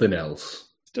something else.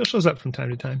 Still shows up from time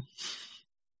to time.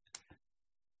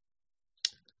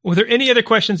 Were there any other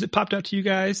questions that popped out to you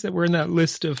guys that were in that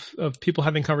list of people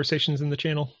having conversations in the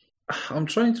channel? I'm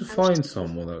trying to find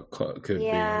someone that could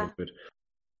be good.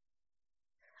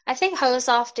 I think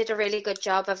Hosoff did a really good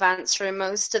job of answering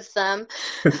most of them.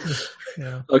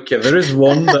 Yeah. Okay, there is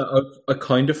one that I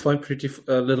kind of find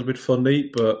a little bit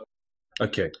funny, but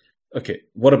okay.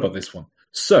 What about this one?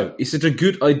 So, is it a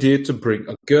good idea to bring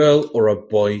a girl or a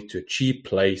boy to a cheap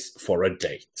place for a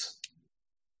date?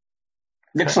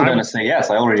 Nixon gonna say yes.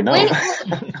 I already know.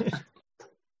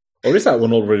 Or is that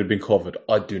one already been covered?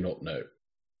 I do not know.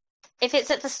 If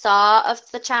it's at the start of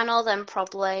the channel, then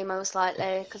probably, most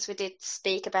likely, because we did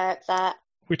speak about that.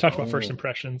 We talked about first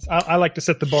impressions. I like to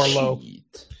set the bar low.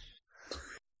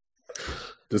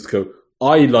 Just go,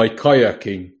 I like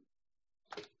kayaking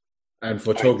and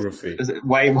photography.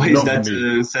 Why is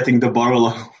that setting the bar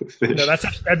low? No,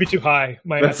 that'd be too high.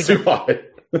 That's too high.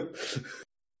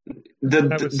 The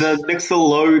Nixel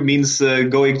low means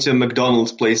going to a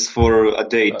McDonald's place for a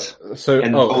date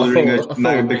and ordering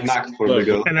a Big Mac for the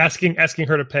girl. And asking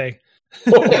her to pay.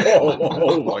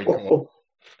 Oh my god.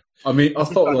 I mean, I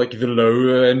thought like the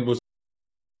low end was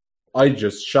I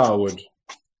just showered.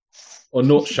 Or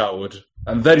not showered.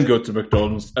 And then go to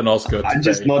McDonald's and ask her to pay. I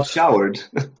just not showered.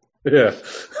 Yeah.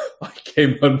 I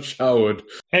came unshowered.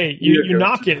 Hey, you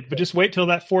knock it, but just wait till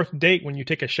that fourth date when you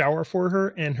take a shower for her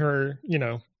and her,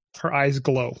 her eyes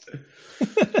glow.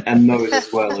 And nose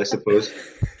as well, I suppose.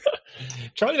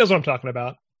 Charlie knows what I'm talking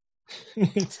about.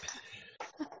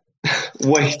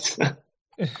 Wait.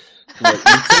 I'm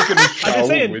just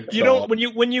saying,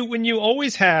 when you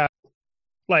always have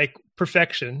like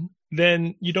perfection,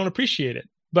 then you don't appreciate it.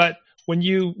 But when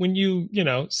you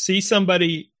see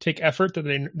somebody take effort that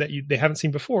they haven't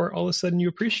seen before, all of a sudden you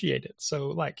appreciate it. So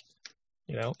like,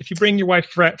 if you bring your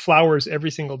wife flowers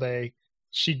every single day,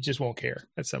 she just won't care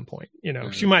at some point.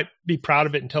 She might be proud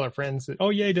of it and tell her friends that, oh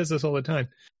yeah, he does this all the time.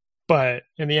 But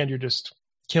in the end, you're just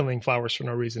killing flowers for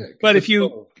no reason. Yeah, but if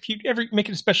you ever make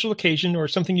it a special occasion or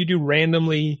something you do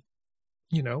randomly,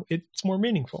 it's more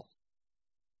meaningful.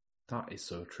 That is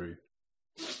so true.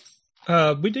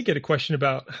 We did get a question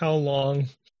about how long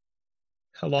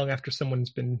after someone's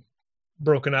been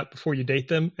broken up before you date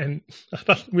them, and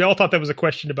we all thought that was a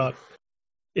question about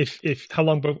if how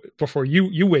long before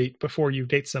you wait before you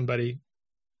date somebody.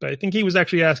 But I think he was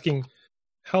actually asking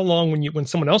how long when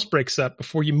someone else breaks up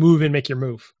before you move and make your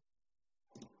move.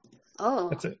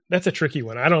 Oh, that's a tricky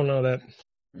one. I don't know that.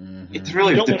 Mm-hmm. It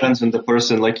really depends on the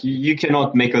person. Like you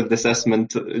cannot make an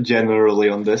assessment generally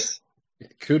on this.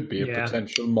 It could be a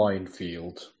potential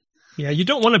minefield. Yeah, you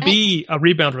don't want to be a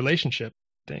rebound relationship,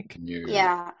 I think.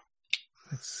 Yeah.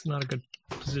 It's not a good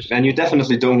position. And you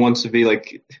definitely don't want to be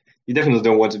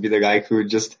the guy who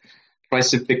just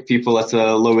tries to pick people at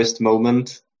the lowest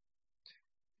moment.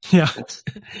 Yeah.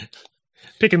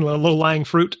 Picking low-lying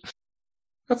fruit.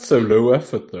 That's so low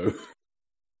effort, though.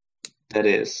 That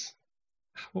is.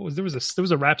 There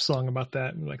was a rap song about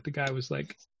that, and like the guy was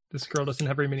like, "This girl doesn't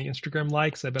have very many Instagram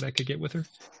likes. I bet I could get with her."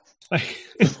 Like,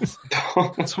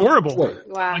 it's horrible. Wait,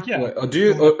 wow. Like, yeah. Wait,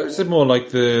 is it more like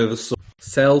the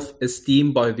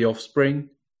Self-Esteem by The Offspring?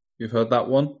 You've heard that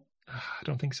one? I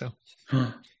don't think so.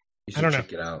 You should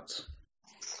check it out.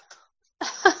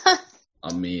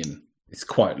 I mean, it's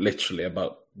quite literally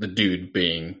about the dude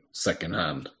being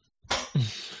secondhand.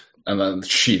 And then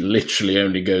she literally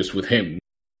only goes with him.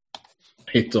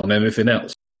 Hit on anything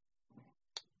else.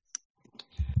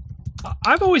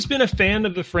 I've always been a fan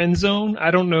of the friend zone.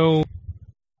 I don't know,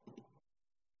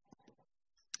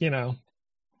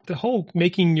 the whole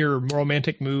making your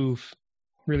romantic move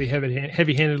really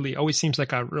heavy-handedly always seems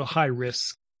like a real high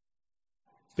risk,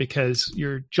 because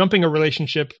you're jumping a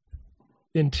relationship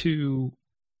into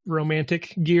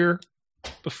romantic gear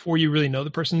before you really know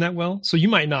the person that well. So you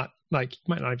might not Like, you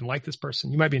might not even like this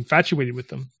person. You might be infatuated with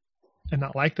them and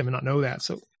not like them and not know that.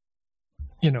 So,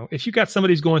 if you got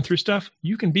somebody who's going through stuff,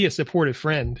 you can be a supportive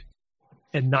friend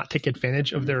and not take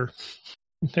advantage of their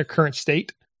current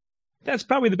state. That's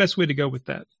probably the best way to go with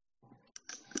that.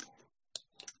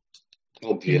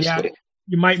 Obviously. Yeah,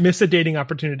 you might miss a dating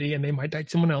opportunity and they might date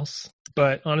someone else.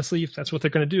 But honestly, if that's what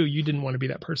they're going to do, you didn't want to be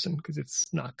that person because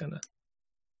it's not going to.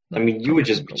 I mean, you would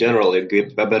just be generally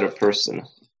a better person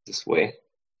this way.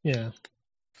 Yeah.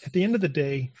 At the end of the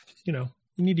day, you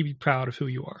need to be proud of who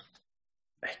you are.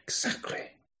 Exactly.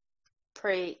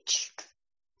 Preach.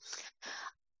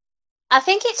 I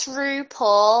think it's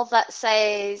RuPaul that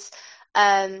says,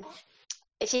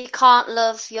 if you can't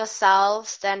love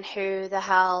yourself, then who the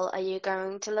hell are you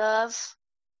going to love?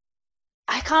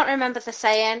 I can't remember the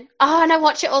saying. Oh, and I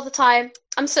watch it all the time.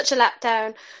 I'm such a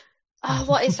letdown. Oh,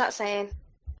 what is that saying?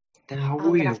 Now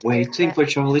we are waiting for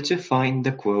Charlie to find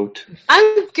the quote.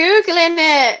 I'm Googling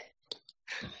it.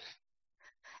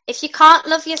 If you can't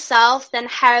love yourself, then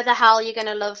how the hell are you going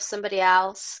to love somebody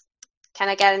else? Can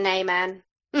I get an amen?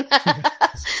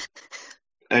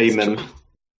 Amen.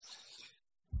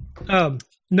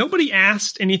 Nobody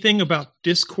asked anything about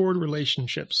Discord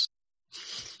relationships.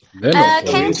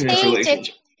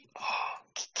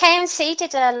 KMC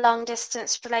did a long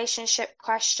distance relationship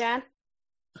question.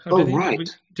 Right.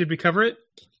 Did we cover it?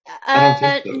 I don't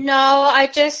think so. No, I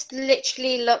just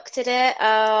literally looked at it.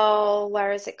 Oh,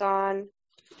 where has it gone?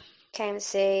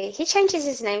 KMC. He changes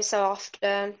his name so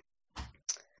often.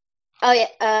 Oh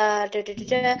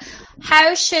yeah.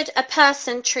 How should a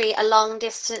person treat a long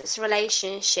distance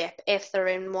relationship if they're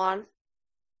in one?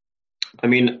 I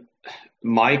mean,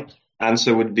 my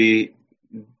answer would be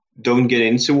don't get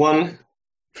into one.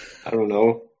 I don't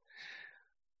know.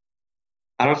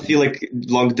 I don't feel like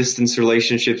long distance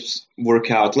relationships work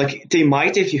out. Like, they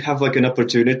might if you have like an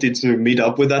opportunity to meet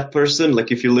up with that person.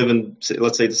 Like, if you live in,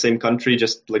 let's say, the same country,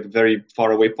 just like very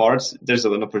far away parts, there's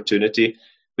an opportunity.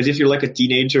 But if you're like a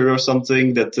teenager or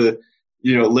something that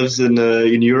lives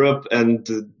in Europe and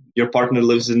your partner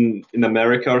lives in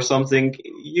America or something,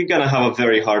 you're gonna have a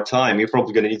very hard time. You're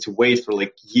probably gonna need to wait for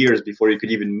like years before you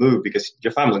could even move because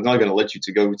your family's not gonna let you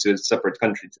to go to a separate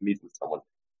country to meet with someone,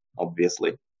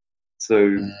 obviously.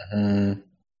 So,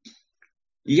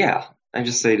 yeah, I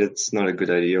just say that's not a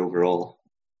good idea overall.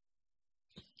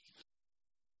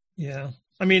 Yeah.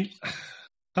 I mean,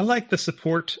 I like the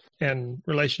support and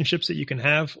relationships that you can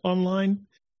have online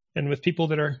and with people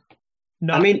that are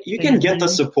not. I mean, you can get the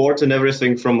support and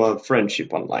everything from a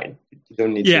friendship online. You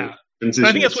don't need to transition.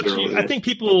 I think that's what I think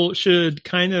people should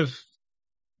kind of.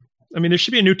 I mean, there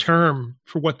should be a new term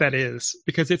for what that is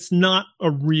because it's not a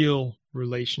real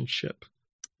relationship.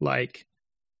 Like,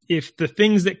 if the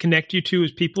things that connect you to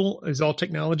as people is all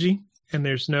technology and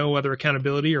there's no other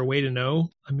accountability or way to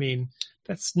know, I mean,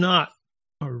 that's not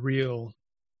a real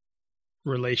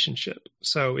relationship.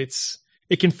 So it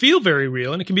can feel very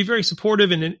real and it can be very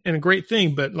supportive and a great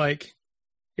thing, but like,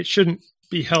 it shouldn't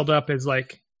be held up as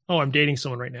like, oh, I'm dating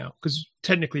someone right now. Because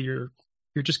technically you're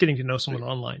just getting to know someone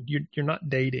online. You're not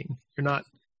dating. You're not,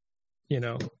 you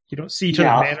don't see each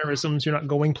other's mannerisms. You're not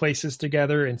going places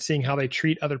together and seeing how they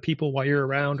treat other people while you're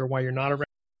around or while you're not around.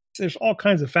 There's all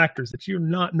kinds of factors that you're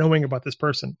not knowing about this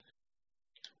person.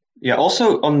 Yeah,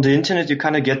 also on the internet,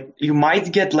 you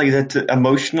might get like that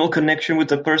emotional connection with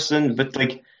the person, but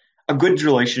like a good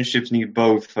relationship need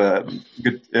both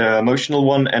good emotional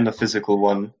one and a physical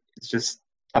one. It's just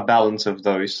a balance of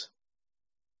those.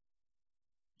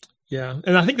 Yeah.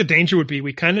 And I think the danger would be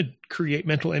we kind of create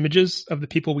mental images of the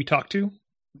people we talk to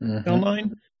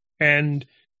online, and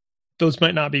those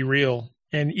might not be real.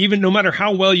 And even no matter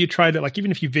how well you try to, like,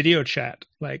 even if you video chat,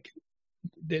 like,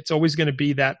 it's always going to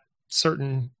be that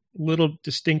certain little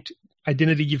distinct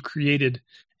identity you've created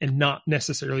and not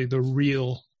necessarily the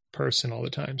real person all the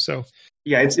time. So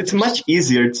yeah, it's much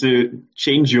easier to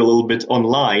change you a little bit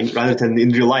online rather than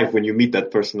in real life when you meet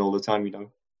that person all the time,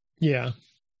 Yeah.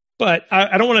 But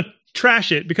I don't want to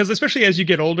trash it because especially as you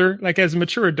get older, like as a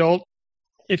mature adult,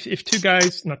 if two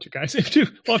guys, not two guys, two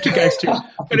guys too,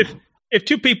 but if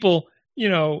two people,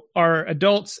 are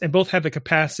adults and both have the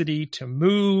capacity to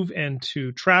move and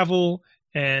to travel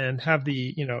and have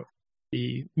the,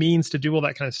 the means to do all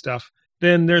that kind of stuff,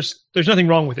 then there's nothing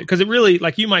wrong with it. Because it really,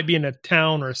 like, you might be in a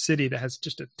town or a city that has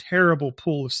just a terrible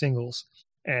pool of singles,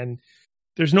 and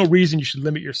there's no reason you should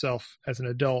limit yourself as an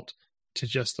adult to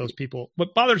just those people.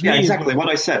 What bothers me is exactly what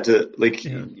I said.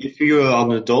 If you're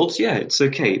an adult, it's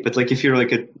okay. But like if you're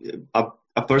like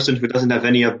a person who doesn't have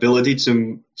any ability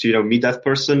to meet that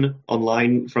person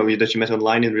online that you met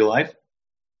online in real life,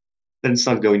 then it's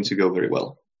not going to go very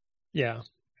well. Yeah.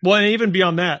 Well, and even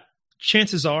beyond that,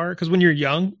 chances are, because when you're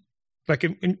young, like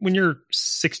when you're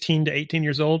 16 to 18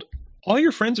 years old, all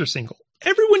your friends are single.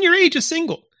 Everyone your age is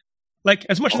single. Like,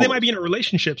 as much as they might be in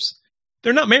relationships,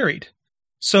 they're not married.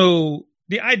 So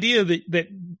the idea that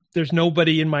there's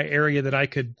nobody in my area that I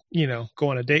could, go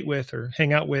on a date with or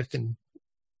hang out with and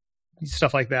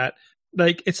stuff like that,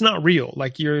 like, it's not real.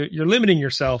 Like, you're limiting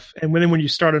yourself. And when you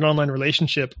start an online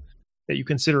relationship that you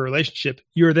consider a relationship,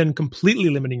 you're then completely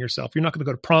limiting yourself. You're not going to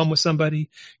go to prom with somebody.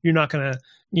 You're not going to,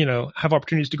 have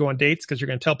opportunities to go on dates because you're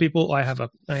going to tell people, I have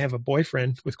a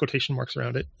boyfriend with quotation marks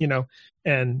around it,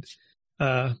 and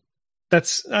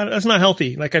that's not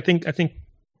healthy. Like, I think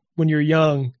when you're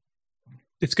young,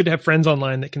 it's good to have friends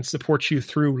online that can support you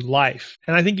through life.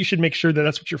 And I think you should make sure that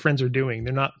that's what your friends are doing.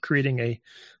 They're not creating a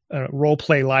role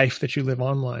play life that you live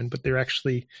online, but they're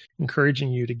actually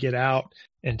encouraging you to get out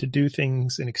and to do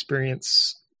things and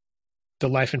experience the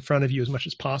life in front of you as much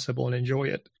as possible and enjoy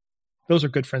it. Those are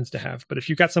good friends to have. But if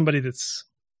you've got somebody that's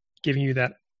giving you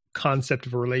that concept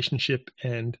of a relationship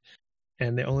and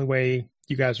the only way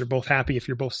you guys are both happy if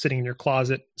you're both sitting in your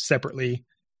closet separately,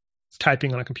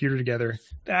 typing on a computer together,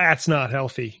 that's not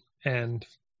healthy, and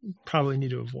probably need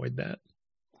to avoid that.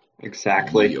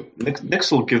 Exactly.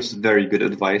 Nixel gives very good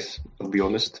advice, I'll be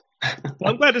honest.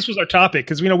 Well, I'm glad this was our topic,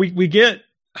 because we get,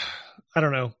 I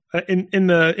don't know, in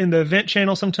the event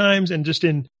channel sometimes, and just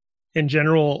in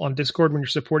general on Discord when you're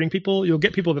supporting people, you'll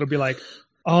get people that'll be like,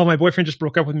 oh, my boyfriend just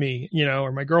broke up with me,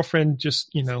 or my girlfriend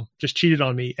just cheated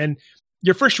on me. And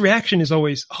your first reaction is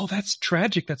always, oh, that's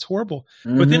tragic. That's horrible.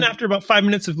 Mm-hmm. But then after about 5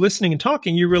 minutes of listening and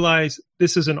talking, you realize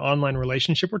this is an online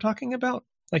relationship we're talking about.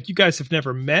 Like, you guys have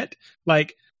never met.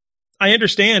 Like, I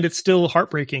understand it's still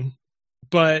heartbreaking,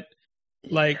 but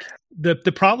like the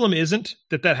problem isn't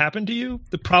that happened to you.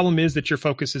 The problem is that your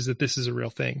focus is that this is a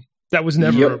real thing. That was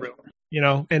never a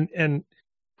real, and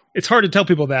it's hard to tell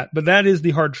people that, but that is the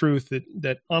hard truth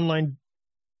that online,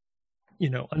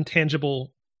 untangible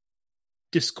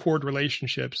Discord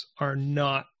relationships are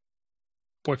not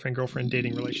boyfriend-girlfriend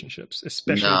dating relationships,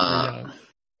 especially if you're young.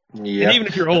 Yeah. And even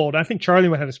if you're old, I think Charlie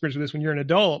might have experience with this. When you're an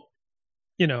adult,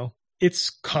 it's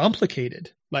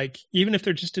complicated. Like, even if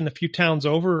they're just in a few towns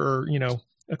over or,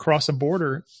 across a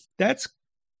border, it's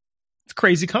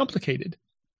crazy complicated.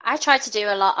 I tried to do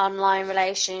a lot online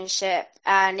relationship,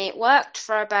 and it worked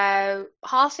for about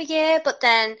half a year, but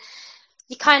then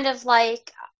you kind of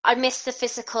like, I missed the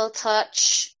physical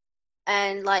touch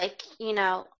and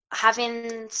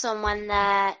having someone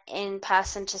there in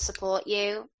person to support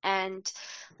you. And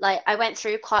like, I went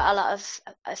through quite a lot of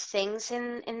things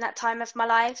in that time of my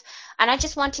life, and I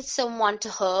just wanted someone to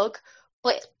hug,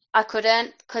 but I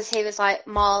couldn't because he was like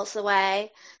miles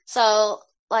away. So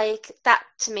like, that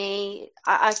to me,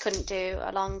 I couldn't do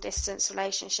a long distance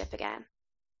relationship again.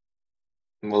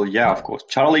 Well, yeah, of course.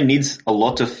 Charlie needs a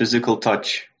lot of physical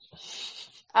touch.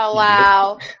 Oh,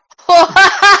 wow.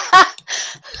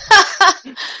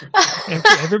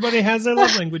 Everybody has their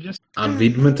love languages. And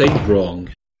Vidment ain't wrong.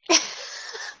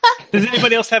 Does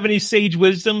anybody else have any sage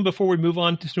wisdom before we move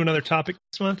on to another topic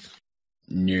this month?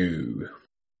 No.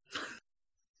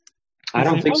 I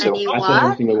don't think so. I said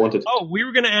everything I wanted. Oh, we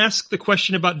were going to ask the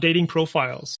question about dating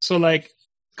profiles. So, like,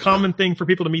 common thing for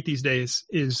people to meet these days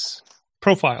is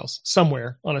profiles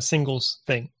somewhere on a singles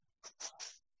thing.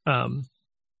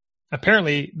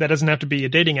 Apparently, that doesn't have to be a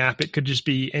dating app. It could just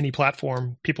be any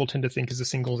platform people tend to think is a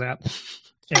singles app.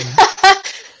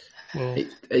 And,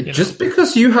 just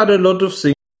because you had a lot of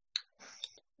singles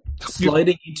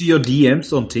sliding into your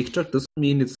DMs on TikTok doesn't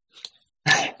mean it's...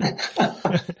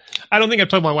 I don't think I've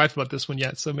told my wife about this one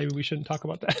yet, so maybe we shouldn't talk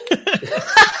about that.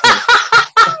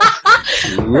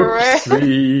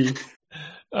 Whoopsie.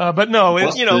 But no,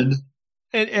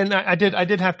 and I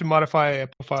did have to modify a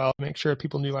profile to make sure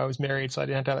people knew I was married, so I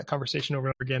didn't have to have that conversation over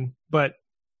and over again. But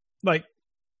like,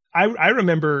 I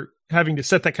remember having to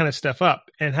set that kind of stuff up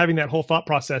and having that whole thought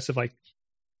process of like,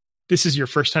 this is your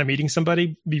first time meeting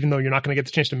somebody, even though you're not going to get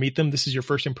the chance to meet them. This is your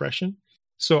first impression.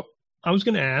 So I was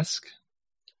going to ask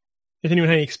if anyone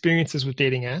had any experiences with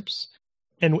dating apps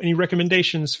and any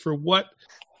recommendations for what,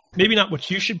 maybe not what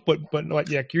you should put, but what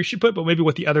you should put, but maybe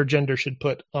what the other gender should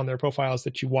put on their profiles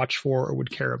that you watch for or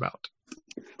would care about.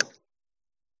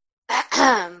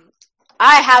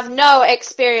 I have no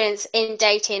experience in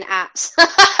dating apps.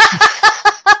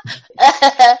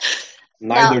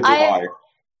 Neither do I.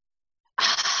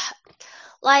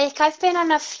 Like, I've been on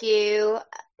a few,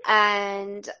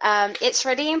 and it's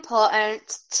really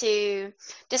important to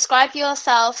describe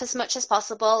yourself as much as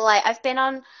possible. Like, I've been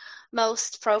on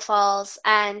most profiles,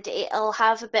 and it'll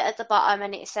have a bit at the bottom,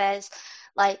 and it says,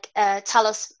 like, tell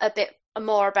us a bit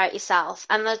more about yourself.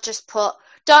 And they'll just put,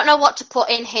 don't know what to put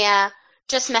in here,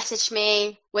 just messaged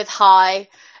me with hi.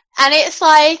 And it's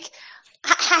like,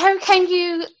 how can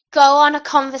you go on a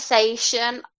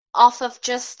conversation off of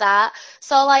just that?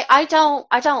 So like, I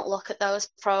don't look at those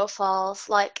profiles.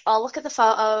 Like, I'll look at the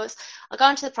photos, I'll go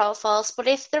into the profiles, but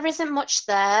if there isn't much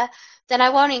there, then I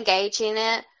won't engage in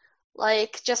it.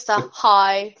 Like, just a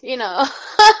hi, you know.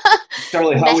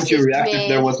 Charlie, how would you Message react if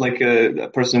there me. was like a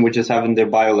person would just have in their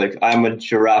bio like, I'm a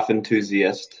giraffe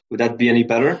enthusiast? Would that be any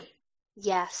better?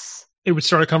 Yes. It would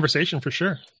start a conversation for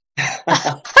sure.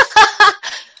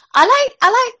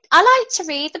 I like to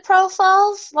read the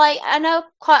profiles. Like, I know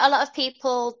quite a lot of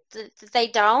people they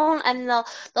don't, and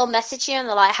they'll message you and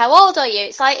they're like, "How old are you?"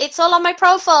 It's like, it's all on my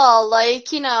profile.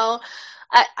 Like, you know,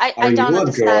 I don't you a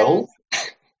understand. girl?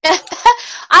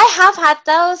 I have had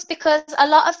those because a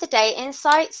lot of the dating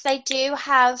sites, they do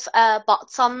have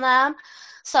bots on them.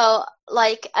 So,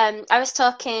 like, I was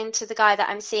talking to the guy that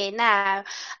I'm seeing now,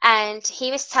 and he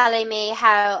was telling me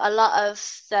how a lot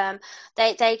of them,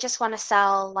 they just want to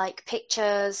sell like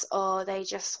pictures, or they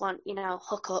just want, you know,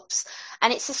 hookups.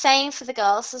 And it's the same for the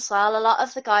girls as well. A lot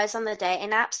of the guys on the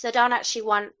dating apps, they don't actually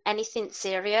want anything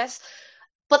serious.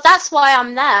 But that's why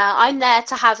I'm there. I'm there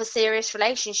to have a serious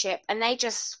relationship, and they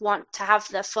just want to have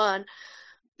their fun.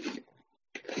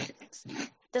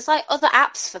 There's like other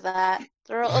apps for that.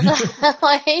 There are other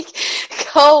like,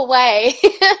 go away.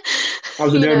 Oh,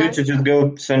 so You there know. need to just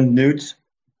go send nudes?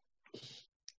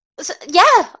 So,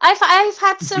 yeah, I've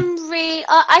had some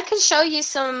I can show you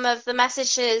some of the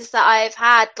messages that I've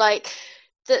had, like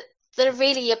that are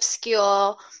really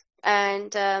obscure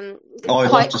and Oh, I'd love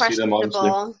quite to see them, honestly.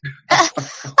 questionable.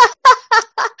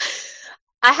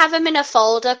 I have them in a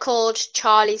folder called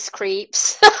Charlie's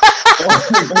Creeps. Oh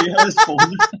my God, yeah, this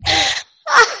folder.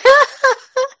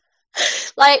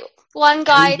 Like, one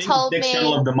guy Next told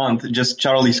channel me of the month, just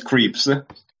Charlie's Creeps.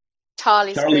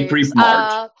 Charlie's Charlie Creeps. Creep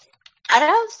Mart. I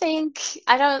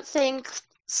don't think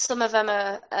some of them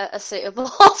are suitable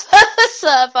for the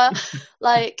server.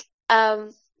 Like,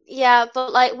 yeah,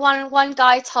 but like one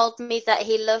guy told me that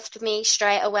he loved me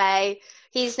straight away.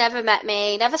 He's never met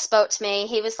me, never spoke to me.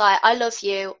 He was like, "I love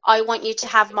you. I want you to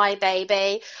have my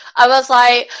baby." I was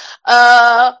like,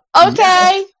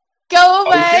 okay, go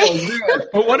away. Okay, I'll do it.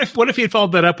 But what if he had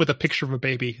followed that up with a picture of a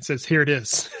baby? It says, "Here it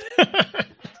is."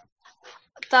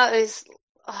 That is,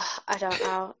 I don't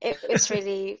know. It's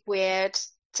really weird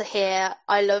to hear,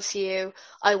 "I love you.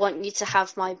 I want you to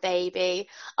have my baby."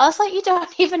 I was like, you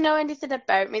don't even know anything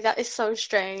about me. That is so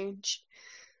strange.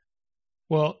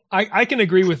 Well, I can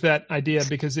agree with that idea,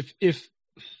 because if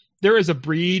there is a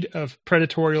breed of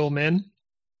predatorial men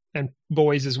and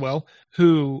boys as well,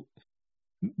 who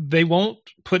they won't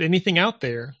put anything out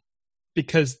there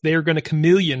because they're going to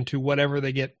chameleon to whatever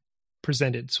they get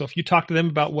presented. So if you talk to them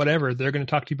about whatever, they're going to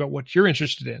talk to you about what you're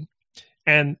interested in.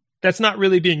 And that's not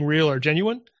really being real or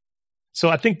genuine. So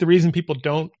I think the reason people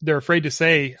they're afraid to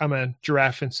say I'm a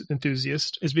giraffe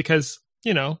enthusiast is because,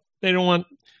 you know, they don't want,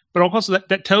 but also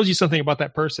that tells you something about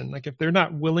that person. Like, if they're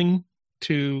not willing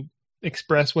to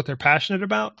express what they're passionate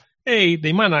about, A,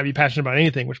 they might not be passionate about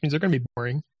anything, which means they're going to be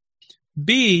boring.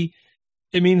 B,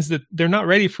 it means that they're not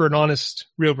ready for an honest,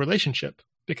 real relationship.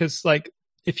 Because, like,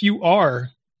 if you are,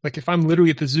 like, if I'm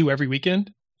literally at the zoo every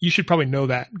weekend, you should probably know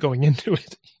that going into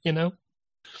it, you know?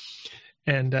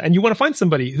 And you want to find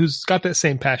somebody who's got that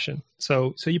same passion.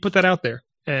 So you put that out there.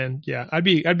 And yeah, I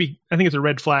think it's a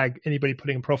red flag, anybody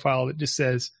putting a profile that just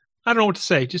says, "I don't know what to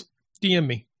say, just DM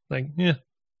me." Like, yeah.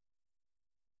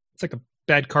 It's like a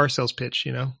bad car sales pitch,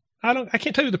 you know? I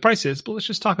can't tell you what the price is, but let's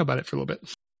just talk about it for a little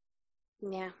bit.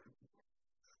 Yeah.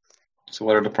 So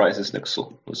what are the prices,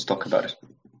 Nixel? Let's talk about it.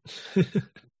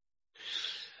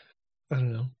 I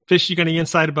don't know. Fish, you got any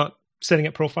insight about setting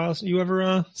up profiles? You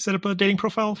ever set up a dating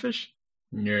profile, Fish?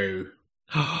 No.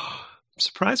 I'm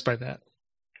surprised by that.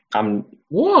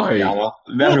 Why? Yeah, well,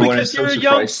 Well, everyone because is so you're a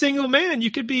young surprised. single man.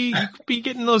 You could be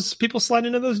getting those people sliding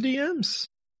into those DMs.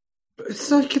 But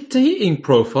it's like a dating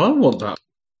profile. I don't want that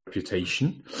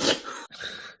reputation.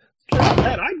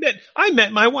 I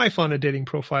met my wife on a dating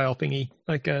profile thingy.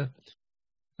 Like I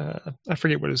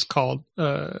forget what it's called.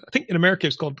 I think in America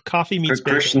it's called Coffee Meets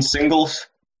Bagel. Christian singles.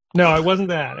 No, it wasn't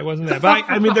that. But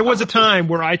I mean, there was a time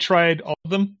where I tried all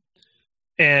of them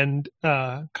and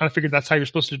kind of figured that's how you're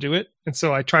supposed to do it. And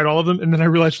so I tried all of them, and then I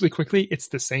realized really quickly it's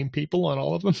the same people on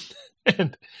all of them.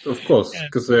 And Of course,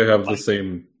 because they have the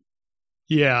same.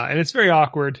 yeah, and it's very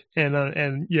awkward.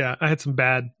 And yeah, I had some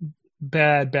bad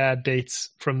dates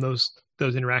from those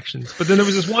interactions. But then there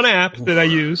was this one app that I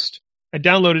used. I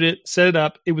downloaded it, set it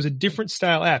up. It was a different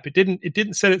style app. It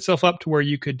didn't set itself up to where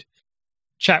you could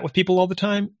chat with people all the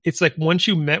time. It's like once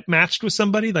you matched with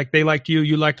somebody, like they liked you,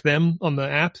 you liked them on the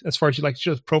app, as far as you like each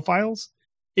other's profiles,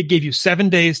 it gave you 7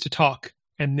 days to talk,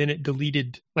 and then it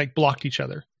deleted, like blocked each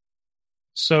other.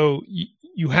 So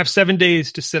you have 7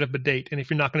 days to set up a date, and if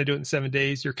you're not going to do it in 7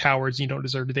 days, you're cowards and you don't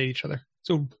deserve to date each other.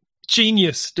 So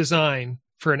genius design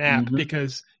for an app,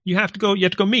 because you have to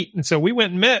go meet. And so we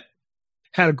went and met,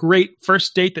 had a great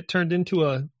first date that turned into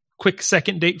a quick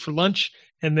second date for lunch.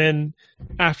 And then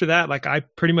after that, like I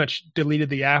pretty much deleted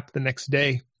the app the next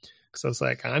day, because I was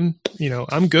like, I'm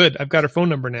good. I've got her phone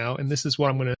number now, and this is who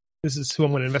I'm going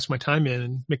to invest my time in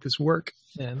and make this work.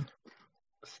 And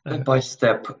step by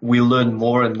step, we learn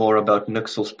more and more about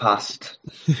Nuxel's past.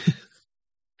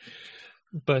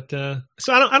 But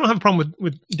so I don't have a problem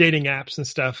with dating apps and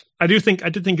stuff. I did think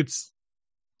it's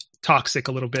toxic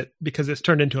a little bit, because it's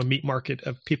turned into a meat market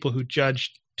of people who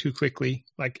judge too quickly.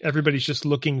 Like everybody's just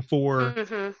looking for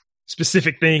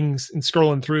specific things and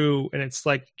scrolling through, and it's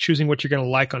like choosing what you're going to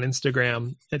like on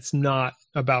Instagram. It's not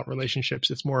about relationships.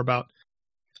 It's more about,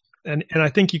 and I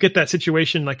think you get that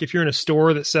situation, like if you're in a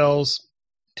store that sells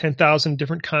 10,000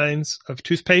 different kinds of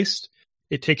toothpaste,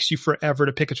 it takes you forever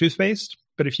to pick a toothpaste.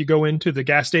 But if you go into the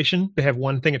gas station, they have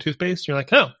one thing of toothpaste. You're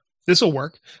like, oh, this will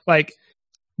work. Like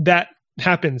that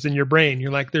happens in your brain.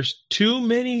 You're like, there's too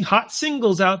many hot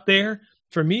singles out there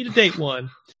for me to date one.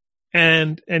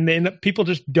 And then people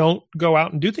just don't go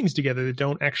out and do things together. They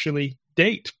don't actually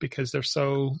date because they're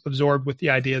so absorbed with the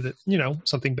idea that,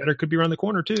 something better could be around the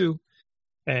corner too.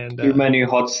 And too many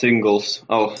hot singles.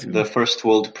 Oh, the first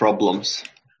world problems.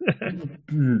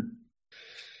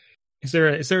 Is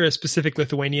there a specific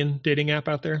Lithuanian dating app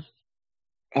out there?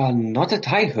 Not that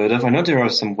I heard of. I know there are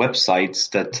some websites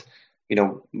that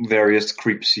various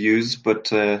creeps use,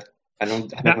 but I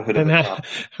never heard of that.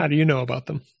 How do you know about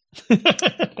them?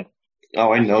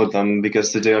 Oh, I know them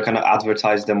because they kind of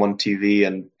advertise them on TV,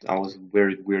 and I was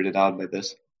weirded out by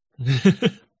this.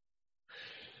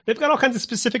 They've got all kinds of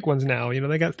specific ones now.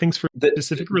 They got things for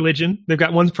specific religion. They've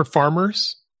got ones for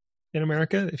farmers in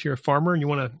America. If you're a farmer and you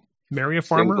want to marry a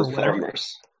farmer, or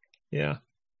farmers. Yeah.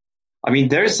 I mean,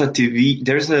 there's a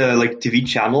TV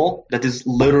channel that is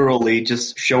literally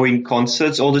just showing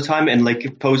concerts all the time, and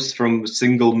like posts from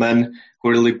single men who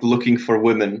are like looking for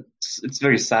women. It's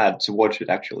very sad to watch it.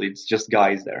 Actually, it's just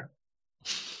guys there.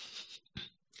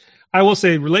 I will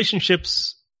say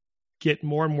relationships get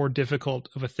more and more difficult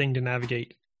of a thing to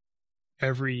navigate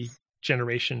every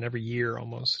generation, every year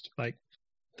almost. Like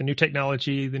the new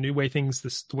technology, the new way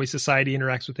the way society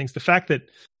interacts with things, the fact that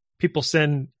people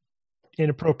send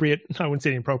inappropriate, I wouldn't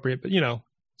say inappropriate, but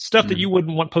stuff that you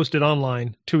wouldn't want posted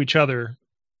online to each other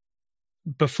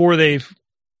before they've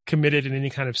committed in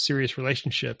any kind of serious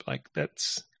relationship. Like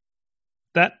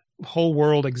that whole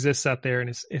world exists out there, and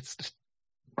it's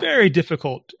very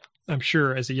difficult, I'm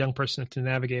sure, as a young person to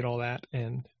navigate all that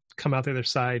and come out the other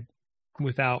side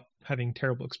without having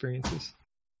terrible experiences.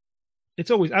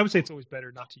 I would say it's always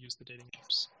better not to use the dating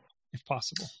apps if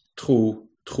possible. True.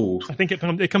 I think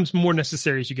it becomes more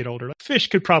necessary as you get older. Like Fish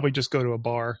could probably just go to a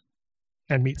bar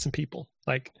and meet some people.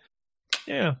 Like,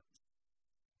 yeah.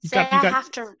 You got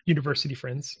university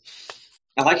friends.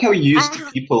 I like how you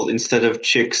used people instead of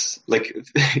chicks, like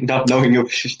not knowing your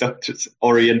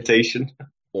orientation.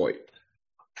 Boy,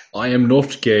 I am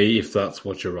not gay if that's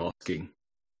what you're asking.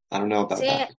 I don't know about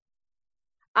that.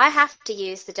 I have to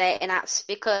use the dating apps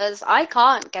because I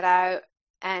can't get out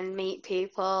and meet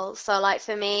people. So like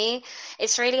for me,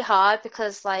 it's really hard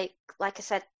because like I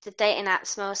said, the dating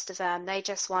apps, most of them, they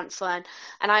just want fun,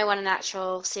 and I want an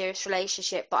actual serious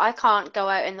relationship, but I can't go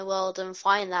out in the world and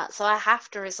find that. So I have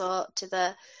to resort to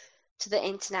the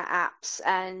internet apps,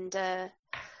 and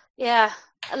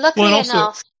luckily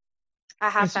enough, I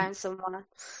have found someone.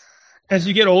 As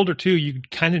you get older too, you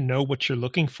kind of know what you're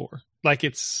looking for. Like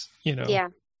it's,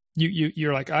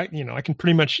 you're like, I can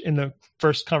pretty much in the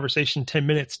first conversation, 10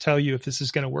 minutes, tell you if this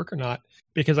is going to work or not,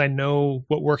 because I know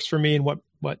what works for me and what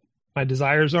my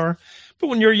desires are. But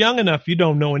when you're young enough, you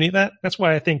don't know any of that. That's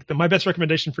why I think my best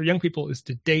recommendation for young people is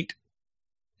to date,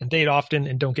 and date often,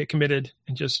 and don't get committed,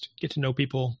 and just get to know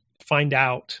people, find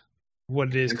out what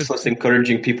it is. It's less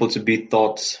encouraging people to be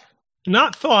thoughts.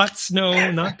 Not thoughts, no,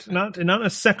 not in a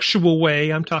sexual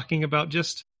way. I'm talking about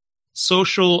just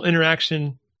social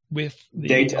interaction with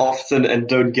date often and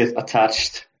don't get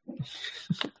attached.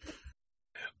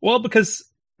 Well, because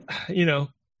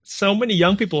so many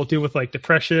young people deal with like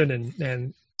depression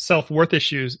and self-worth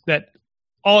issues that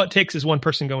all it takes is one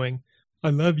person going,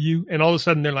 I love you, and all of a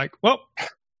sudden they're like, well,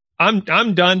 I'm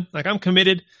done. Like I'm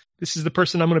committed. This is the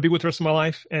person I'm going to be with the rest of my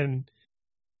life, and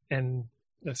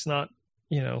that's not,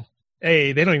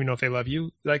 they don't even know if they love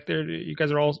you. Like you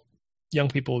guys are all young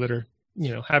people that are,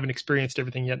 haven't experienced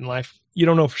everything yet in life. You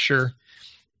don't know for sure,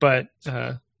 but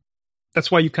that's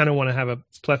why you kind of want to have a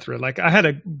plethora. Like I had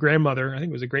a grandmother, I think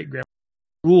it was a great grandmother,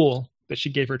 rule that she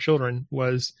gave her children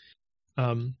was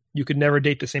you could never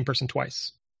date the same person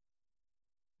twice.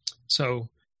 So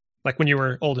like when you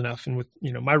were old enough, and with,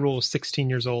 my rule is 16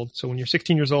 years old. So when you're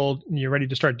 16 years old and you're ready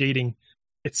to start dating,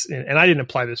 and I didn't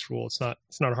apply this rule. It's not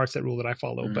a hard set rule that I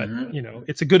follow, but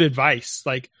it's a good advice.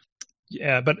 Like,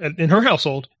 yeah, but in her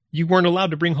household, you weren't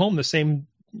allowed to bring home the same,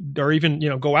 or even,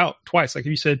 go out twice. Like if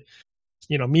you said,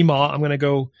 Meemaw, I'm going to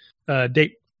go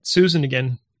date Susan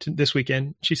again this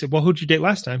weekend. She said, well, who'd you date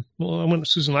last time? Well, I went with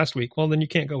Susan last week. Well, then you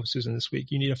can't go with Susan this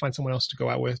week. You need to find someone else to go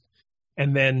out with.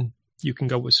 And then you can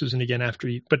go with Susan again after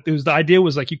you. But the idea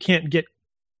was like, you can't get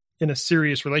in a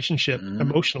serious relationship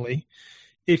emotionally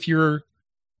if you're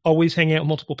always hanging out with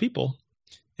multiple people.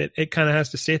 It kind of has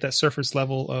to stay at that surface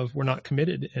level of we're not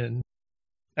committed. And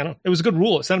it was a good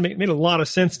rule. It made a lot of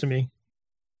sense to me.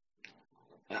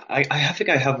 I think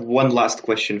I have one last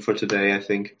question for today, I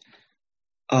think.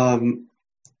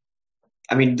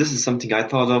 This is something I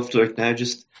thought of right now.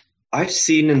 I've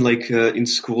seen in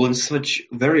school and such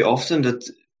very often that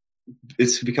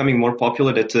it's becoming more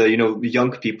popular that,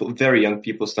 young people, very young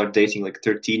people start dating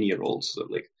 13-year-olds.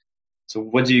 So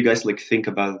what do you guys think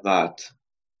about that?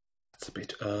 It's a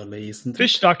bit early, isn't it?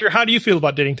 Fish Doctor, how do you feel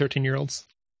about dating 13-year-olds?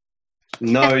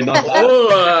 No, not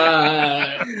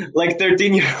that.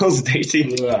 13-year-olds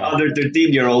dating other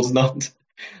 13-year-olds, not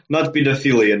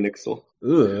pedophilia, Nixel.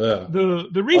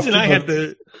 The reason I had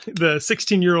the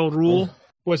 16-year-old rule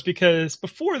was because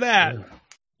before that,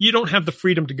 you don't have the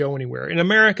freedom to go anywhere. In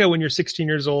America, when you're 16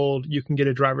 years old, you can get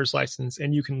a driver's license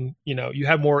and you can, you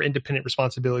have more independent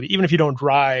responsibility. Even if you don't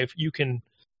drive, you can,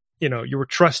 you were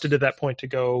trusted at that point to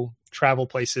go travel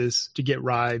places, to get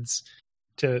rides,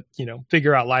 to,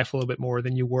 figure out life a little bit more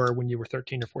than you were when you were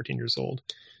 13 or 14 years old.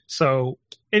 So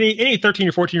any 13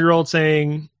 or 14-year-old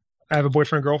saying, I have a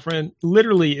boyfriend or girlfriend,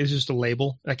 literally is just a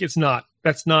label. That's not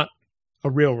a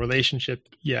real relationship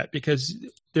yet, because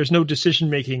there's no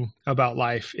decision making about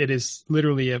life. It is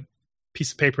literally a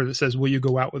piece of paper that says, will you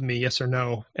go out with me? Yes or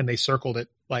no. And they circled it.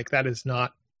 That's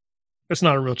not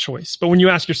a real choice. But when you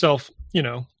ask yourself,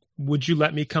 would you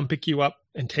let me come pick you up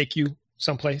and take you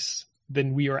someplace?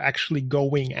 Then we are actually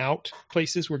going out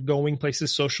places. We're going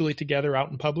places socially together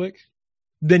out in public.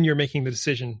 Then you're making the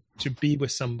decision to be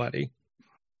with somebody.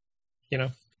 So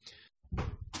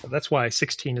that's why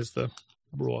 16 is the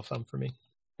rule of thumb for me.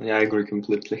 Yeah, I agree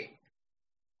completely.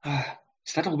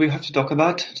 Is that all we have to talk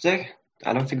about today?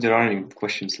 I don't think there are any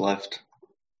questions left.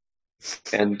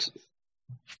 And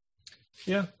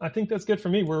yeah, I think that's good for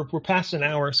me. We're past an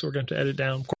hour, so we're going to edit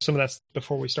down. Of course, some of that's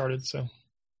before we started. So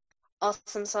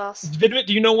awesome sauce. Vidmit,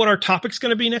 do you know what our topic's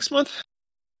going to be next month?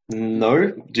 No.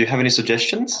 Do you have any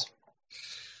suggestions?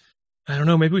 I don't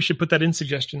know. Maybe we should put that in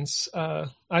suggestions.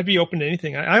 I'd be open to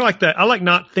anything. I like that. I like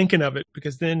not thinking of it,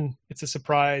 because then it's a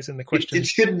surprise and the questions. It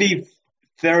should be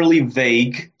fairly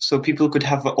vague, so people could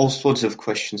have all sorts of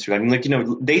questions.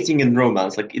 Dating and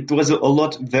romance. It was a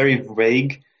lot very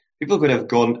vague. People could have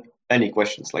gone any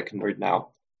questions right now,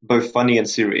 both funny and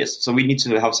serious. So we need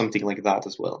to have something like that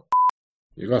as well.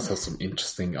 You guys have some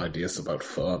interesting ideas about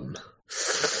fun.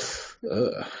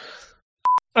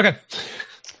 Okay.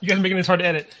 You guys are making this hard to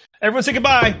edit. Everyone say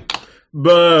goodbye.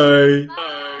 Bye.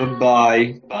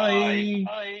 Goodbye.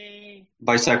 Bye.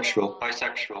 Bisexual.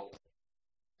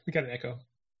 We got an echo.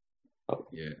 Oh.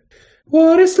 Yeah.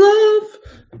 What is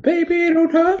love? Baby,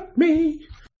 don't hurt me.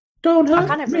 Don't hurt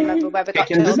me. I can't even remember where we got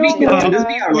Can this be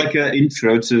our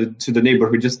intro to the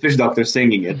neighborhood, just Fish Doctor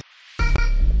singing it?